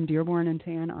from Dearborn into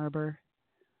Ann Arbor,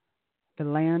 The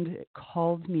land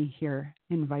called me here,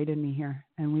 invited me here,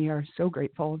 and we are so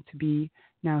grateful to be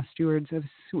now stewards of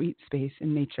sweet space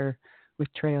in nature with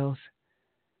trails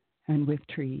and with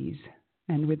trees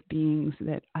and with beings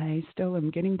that I still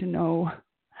am getting to know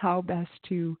how best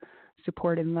to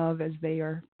support and love as they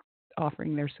are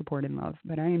offering their support and love.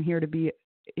 But I am here to be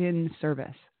in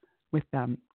service with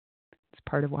them. It's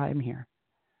part of why I'm here.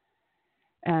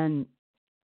 And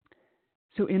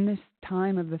so in this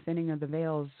time of the thinning of the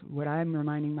veils, what I'm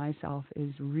reminding myself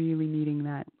is really needing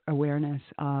that awareness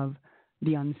of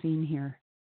the unseen here,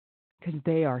 because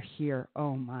they are here.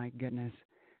 Oh my goodness.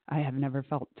 I have never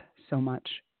felt so much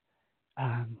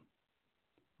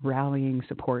rallying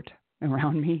support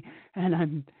around me, and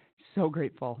I'm so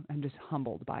grateful and just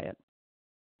humbled by it.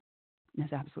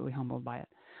 Just absolutely humbled by it.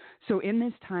 So in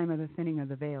this time of the thinning of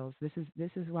the veils, this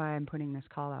is why I'm putting this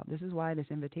call out. This is why this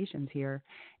invitation's here.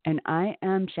 And I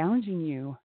am challenging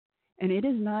you. And it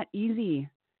is not easy,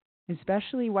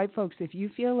 especially white folks. If you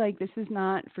feel like this is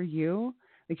not for you,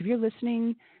 like if you're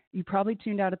listening, you probably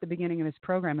tuned out at the beginning of this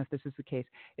program if this is the case.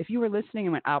 If you were listening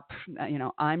and went, oh,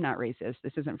 I'm not racist,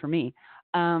 this isn't for me.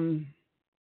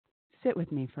 Sit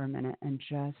with me for a minute and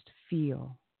just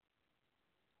feel.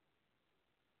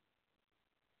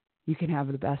 You can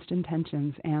have the best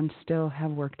intentions and still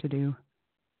have work to do.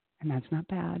 And that's not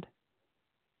bad.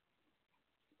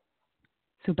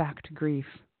 So back to grief.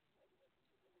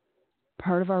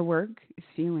 Part of our work is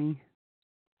feeling.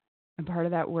 And part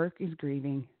of that work is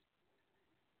grieving.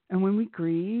 And when we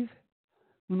grieve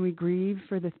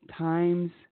for the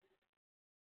times,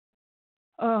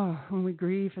 when we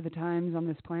grieve for the times on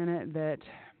this planet that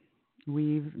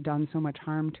we've done so much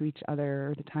harm to each other,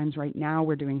 or the times right now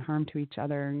we're doing harm to each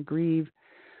other, and grieve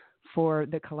for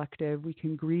the collective. We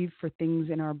can grieve for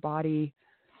things in our body.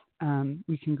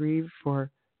 We can grieve for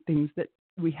things that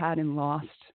we had and lost.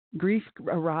 Grief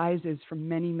arises from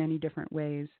many, many different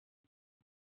ways.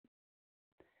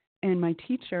 And my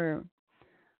teacher,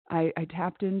 I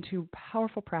tapped into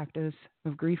powerful practice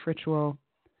of grief ritual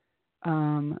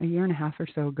a year and a half or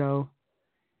so ago,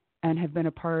 and have been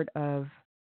a part of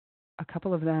a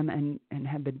couple of them and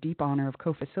had the deep honor of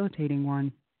co-facilitating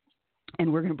one.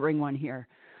 And we're going to bring one here.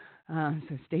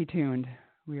 So stay tuned.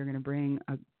 We are going to bring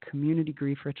a community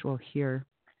grief ritual here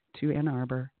to Ann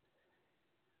Arbor.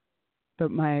 But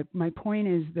my point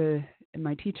is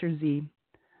my teacher Z,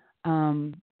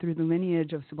 through the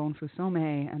lineage of Sabon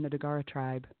Fusome and the Dagara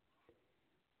tribe,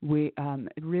 we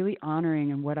really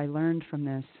honoring, and what I learned from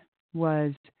this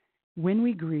was when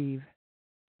we grieve,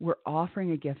 we're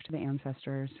offering a gift to the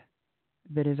ancestors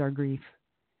that is our grief.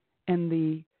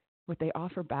 And what they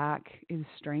offer back is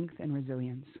strength and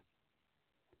resilience.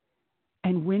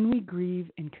 And when we grieve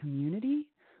in community,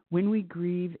 when we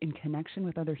grieve in connection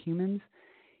with other humans,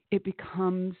 it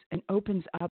becomes and opens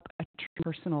up a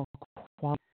personal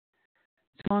quality.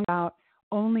 It's not about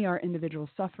only our individual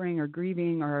suffering or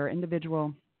grieving or our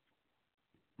individual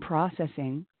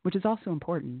processing, which is also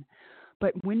important.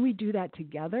 But when we do that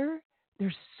together,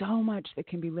 there's so much that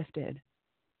can be lifted.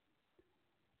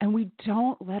 And we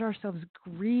don't let ourselves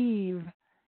grieve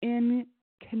in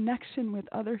connection with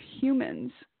other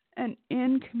humans and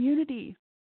in community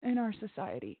in our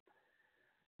society.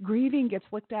 Grieving gets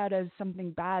looked at as something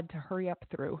bad to hurry up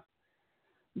through.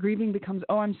 Grieving becomes,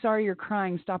 oh, I'm sorry you're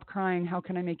crying. Stop crying. How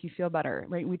can I make you feel better?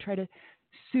 Right? We try to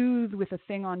soothe with a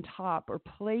thing on top, or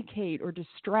placate, or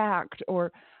distract,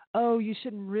 or, oh, you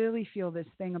shouldn't really feel this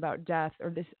thing about death, or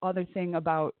this other thing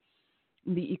about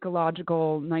the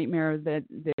ecological nightmare that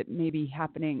may be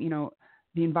happening,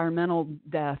 the environmental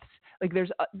deaths. Like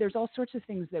there's all sorts of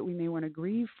things that we may want to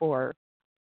grieve for.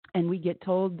 And we get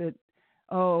told that,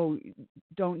 oh,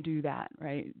 don't do that,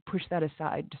 right? Push that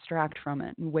aside, distract from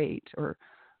it and wait, or,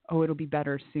 oh, it'll be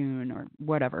better soon, or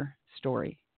whatever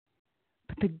story.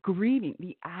 But the grieving,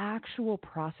 the actual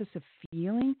process of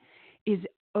feeling, is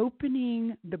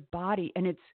opening the body. And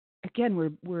it's, again,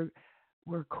 we're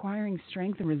acquiring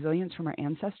strength and resilience from our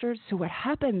ancestors. So what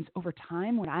happens over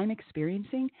time, what I'm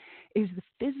experiencing, is the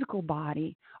physical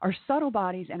body, our subtle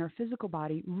bodies and our physical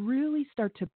body really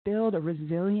start to build a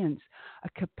resilience, a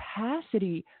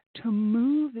capacity to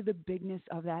move the bigness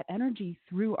of that energy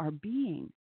through our being.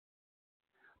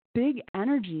 Big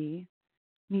energy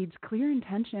needs clear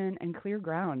intention and clear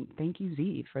ground. Thank you,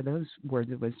 Z, for those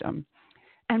words of wisdom.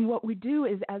 And what we do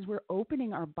is, as we're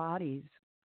opening our bodies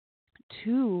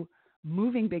to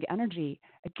moving big energy,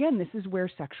 again, this is where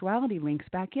sexuality links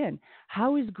back in.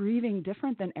 How is grieving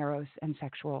different than eros and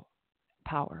sexual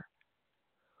power?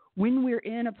 When we're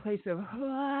in a place of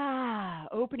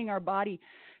opening our body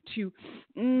to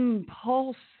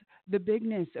pulse the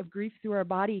bigness of grief through our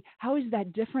body, how is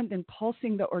that different than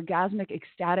pulsing the orgasmic,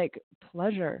 ecstatic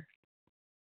pleasure?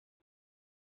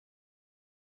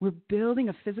 We're building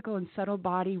a physical and subtle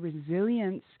body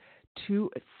resilience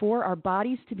for our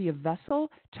bodies to be a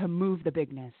vessel to move the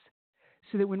bigness.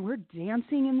 So that when we're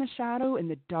dancing in the shadow, in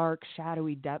the dark,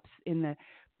 shadowy depths, in the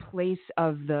place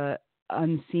of the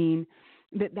unseen,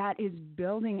 that is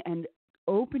building and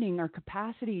opening our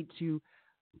capacity to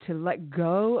let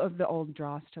go of the old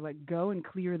dross, to let go and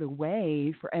clear the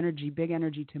way for energy, big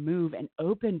energy to move and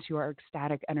open to our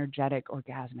ecstatic, energetic,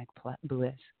 orgasmic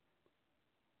bliss.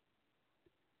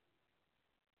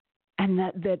 And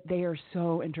that they are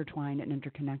so intertwined and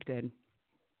interconnected.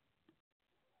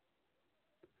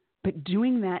 But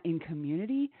doing that in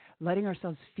community, letting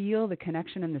ourselves feel the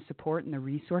connection and the support and the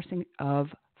resourcing of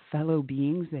fellow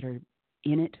beings that are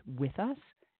in it with us,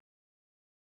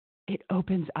 it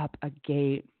opens up a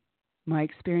gate. My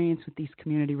experience with these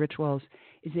community rituals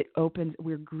is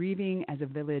we're grieving as a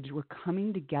village. We're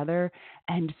coming together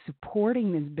and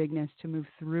supporting this bigness to move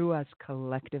through us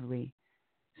collectively.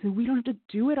 So we don't have to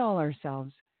do it all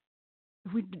ourselves.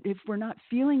 If we're not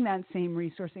feeling that same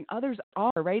resourcing, others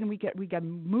are, right? And we got to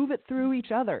move it through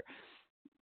each other.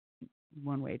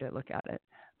 One way to look at it.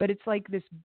 But it's like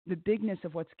the bigness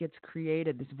of what gets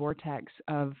created, this vortex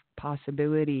of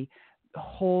possibility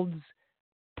holds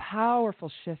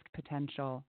powerful shift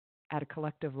potential at a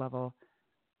collective level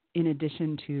in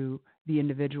addition to the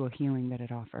individual healing that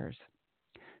it offers.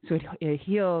 So it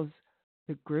heals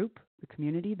the group, the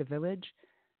community, the village.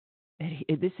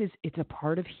 It's a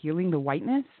part of healing the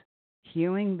whiteness,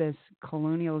 healing this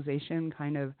colonialization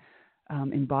kind of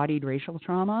embodied racial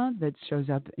trauma that shows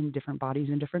up in different bodies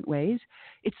in different ways.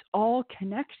 It's all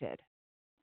connected.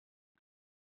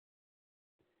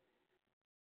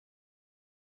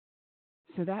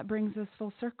 So that brings us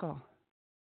full circle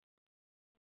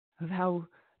of how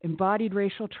embodied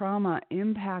racial trauma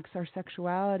impacts our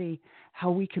sexuality, how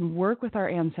we can work with our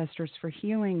ancestors for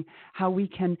healing, how we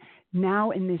can now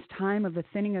in this time of the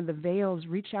thinning of the veils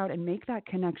reach out and make that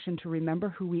connection to remember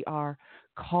who we are,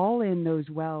 call in those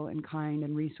well and kind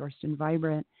and resourced and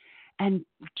vibrant, and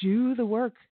do the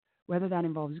work, whether that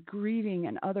involves grieving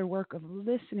and other work of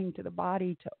listening to the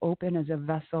body to open as a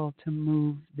vessel to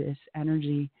move this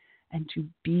energy and to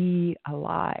be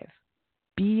alive,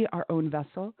 be our own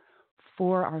vessel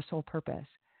for our soul purpose.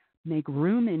 Make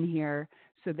room in here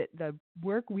so that the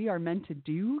work we are meant to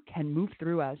do can move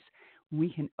through us. We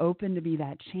can open to be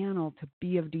that channel, to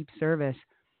be of deep service.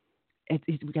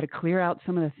 We've got to clear out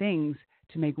some of the things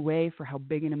to make way for how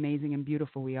big and amazing and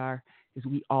beautiful we are, because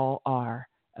we all are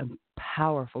a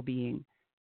powerful being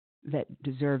that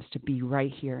deserves to be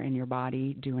right here in your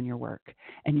body doing your work.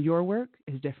 And your work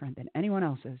is different than anyone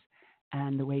else's.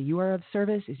 And the way you are of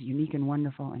service is unique and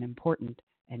wonderful and important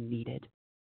and needed.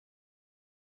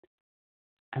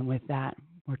 And with that,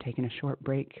 we're taking a short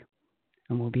break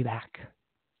and we'll be back.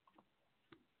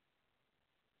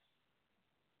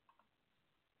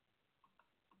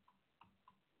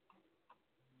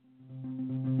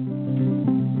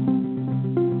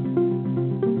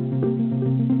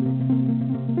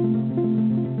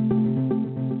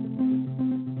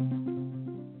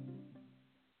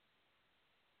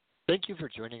 Thank you for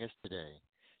joining us today.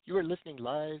 You are listening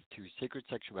live to Sacred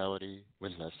Sexuality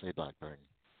with Leslie Blackburn.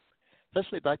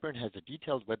 Leslie Blackburn has a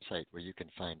detailed website where you can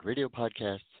find radio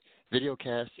podcasts,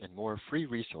 videocasts, and more free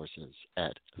resources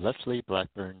at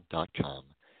leslieblackburn.com.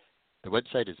 The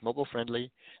website is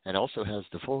mobile-friendly and also has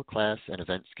the full class and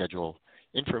event schedule,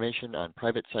 information on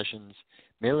private sessions,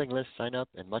 mailing list sign-up,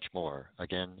 and much more,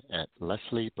 again, at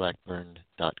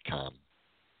leslieblackburn.com.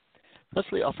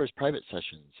 Leslie offers private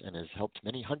sessions and has helped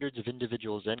many hundreds of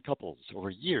individuals and couples over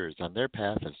years on their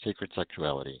path of sacred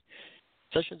sexuality.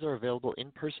 Sessions are available in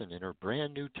person in her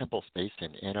brand new temple space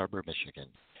in Ann Arbor, Michigan.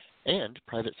 And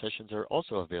private sessions are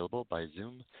also available by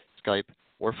Zoom, Skype,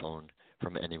 or phone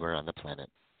from anywhere on the planet.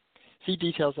 See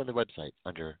details on the website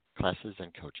under Classes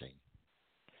and Coaching.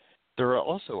 There are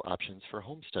also options for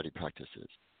home study practices.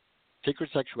 Sacred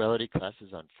Sexuality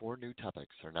classes on 4 new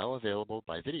topics are now available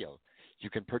by video. You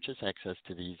can purchase access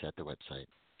to these at the website.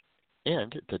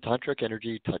 And the Tantric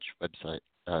Energy Touch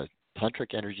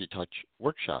Tantric Energy Touch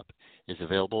workshop is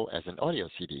available as an audio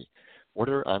CD.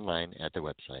 Order online at the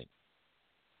website.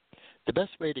 The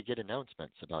best way to get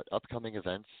announcements about upcoming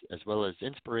events, as well as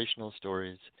inspirational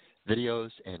stories,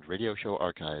 videos, and radio show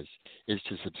archives, is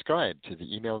to subscribe to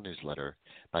the email newsletter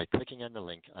by clicking on the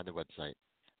link on the website,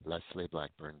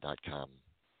 leslieblackburn.com.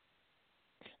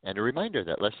 And a reminder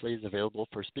that Leslie is available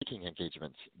for speaking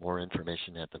engagements. More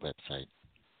information at the website.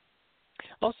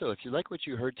 Also, if you like what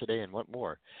you heard today and want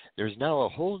more, there's now a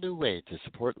whole new way to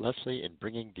support Leslie in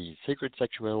bringing these sacred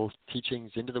sexual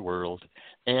teachings into the world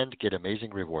and get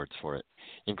amazing rewards for it,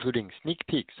 including sneak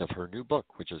peeks of her new book,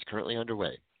 which is currently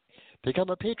underway.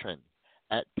 Become a patron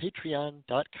at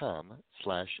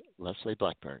patreon.com/Leslie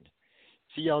Blackburn.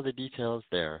 See all the details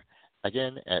there,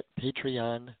 again at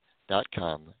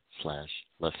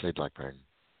patreon.com/Leslie Blackburn.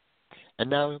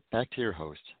 And now, back to your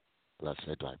host,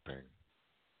 Leslie Blackburn.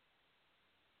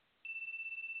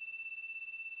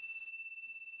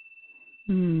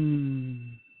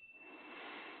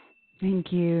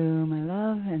 Thank you, my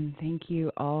love, and thank you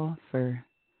all for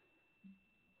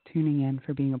tuning in,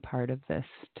 for being a part of this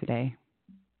today.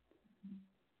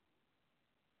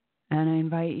 And I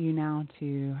invite you now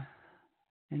to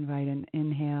invite an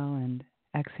inhale and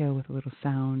exhale with a little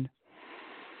sound.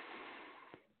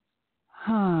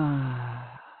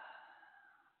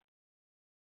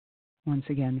 Once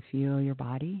again, feel your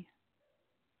body,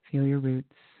 feel your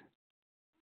roots.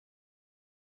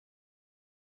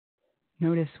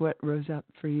 Notice what rose up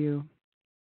for you.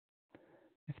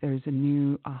 If there's a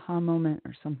new aha moment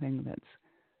or something that's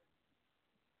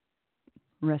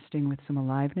resting with some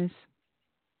aliveness,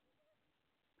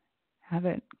 have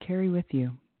it carry with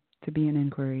you to be an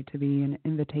inquiry, to be an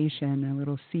invitation, a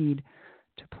little seed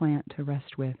to plant, to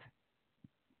rest with.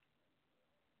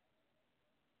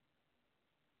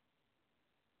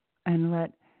 And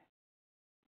let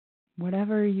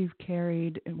whatever you've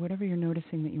carried, whatever you're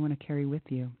noticing that you want to carry with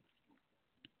you,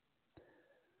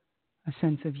 a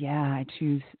sense of, I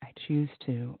choose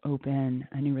to open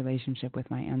a new relationship with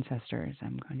my ancestors.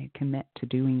 I'm going to commit to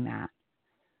doing that.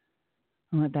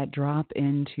 And let that drop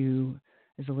into,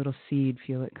 as a little seed,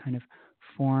 feel it kind of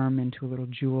form into a little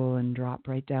jewel and drop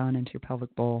right down into your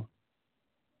pelvic bowl.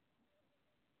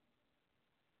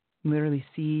 Literally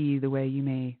see the way you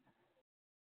may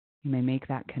make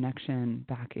that connection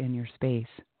back in your space.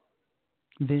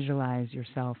 Visualize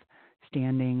yourself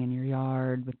standing in your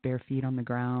yard with bare feet on the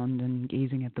ground and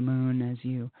gazing at the moon as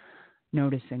you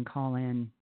notice and call in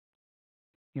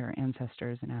your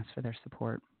ancestors and ask for their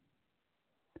support.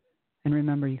 And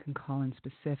remember, you can call in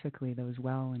specifically those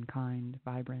well and kind,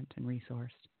 vibrant and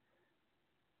resourced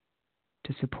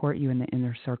to support you in the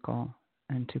inner circle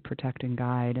and to protect and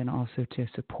guide, and also to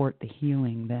support the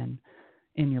healing then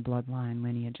in your bloodline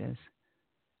lineages.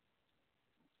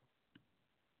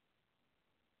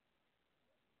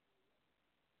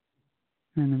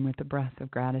 And then with the breath of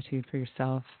gratitude for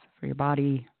yourself, for your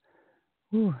body.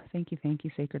 Thank you,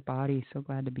 sacred body. So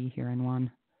glad to be here in one.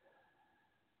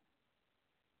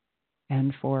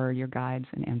 And for your guides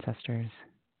and ancestors.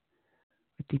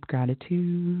 With deep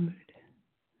gratitude.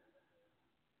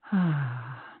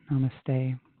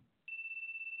 Namaste.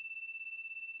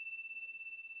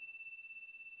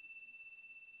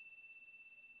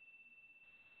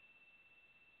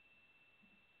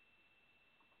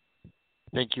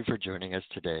 Thank you for joining us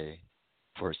today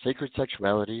for Sacred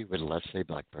Sexuality with Leslie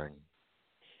Blackburn.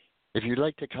 If you'd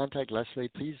like to contact Leslie,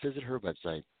 please visit her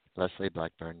website,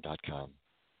 leslieblackburn.com.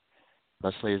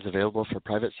 Leslie is available for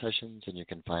private sessions, and you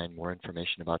can find more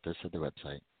information about this at the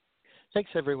website.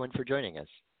 Thanks, everyone, for joining us,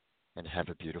 and have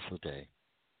a beautiful day.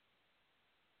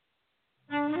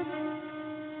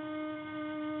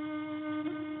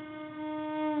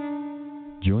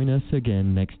 Join us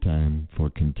again next time for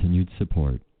continued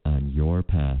support on your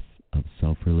path of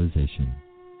self-realization.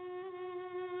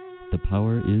 The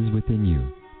power is within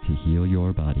you to heal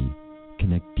your body,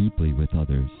 connect deeply with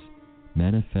others,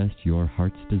 manifest your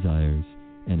heart's desires,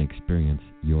 and experience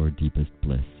your deepest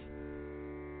bliss.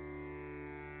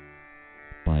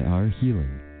 By our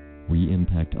healing, we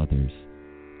impact others,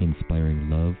 inspiring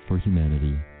love for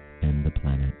humanity and the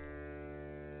planet.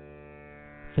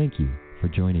 Thank you for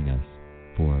joining us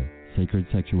for Sacred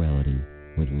Sexuality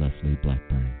with Leslie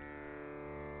Blackburn.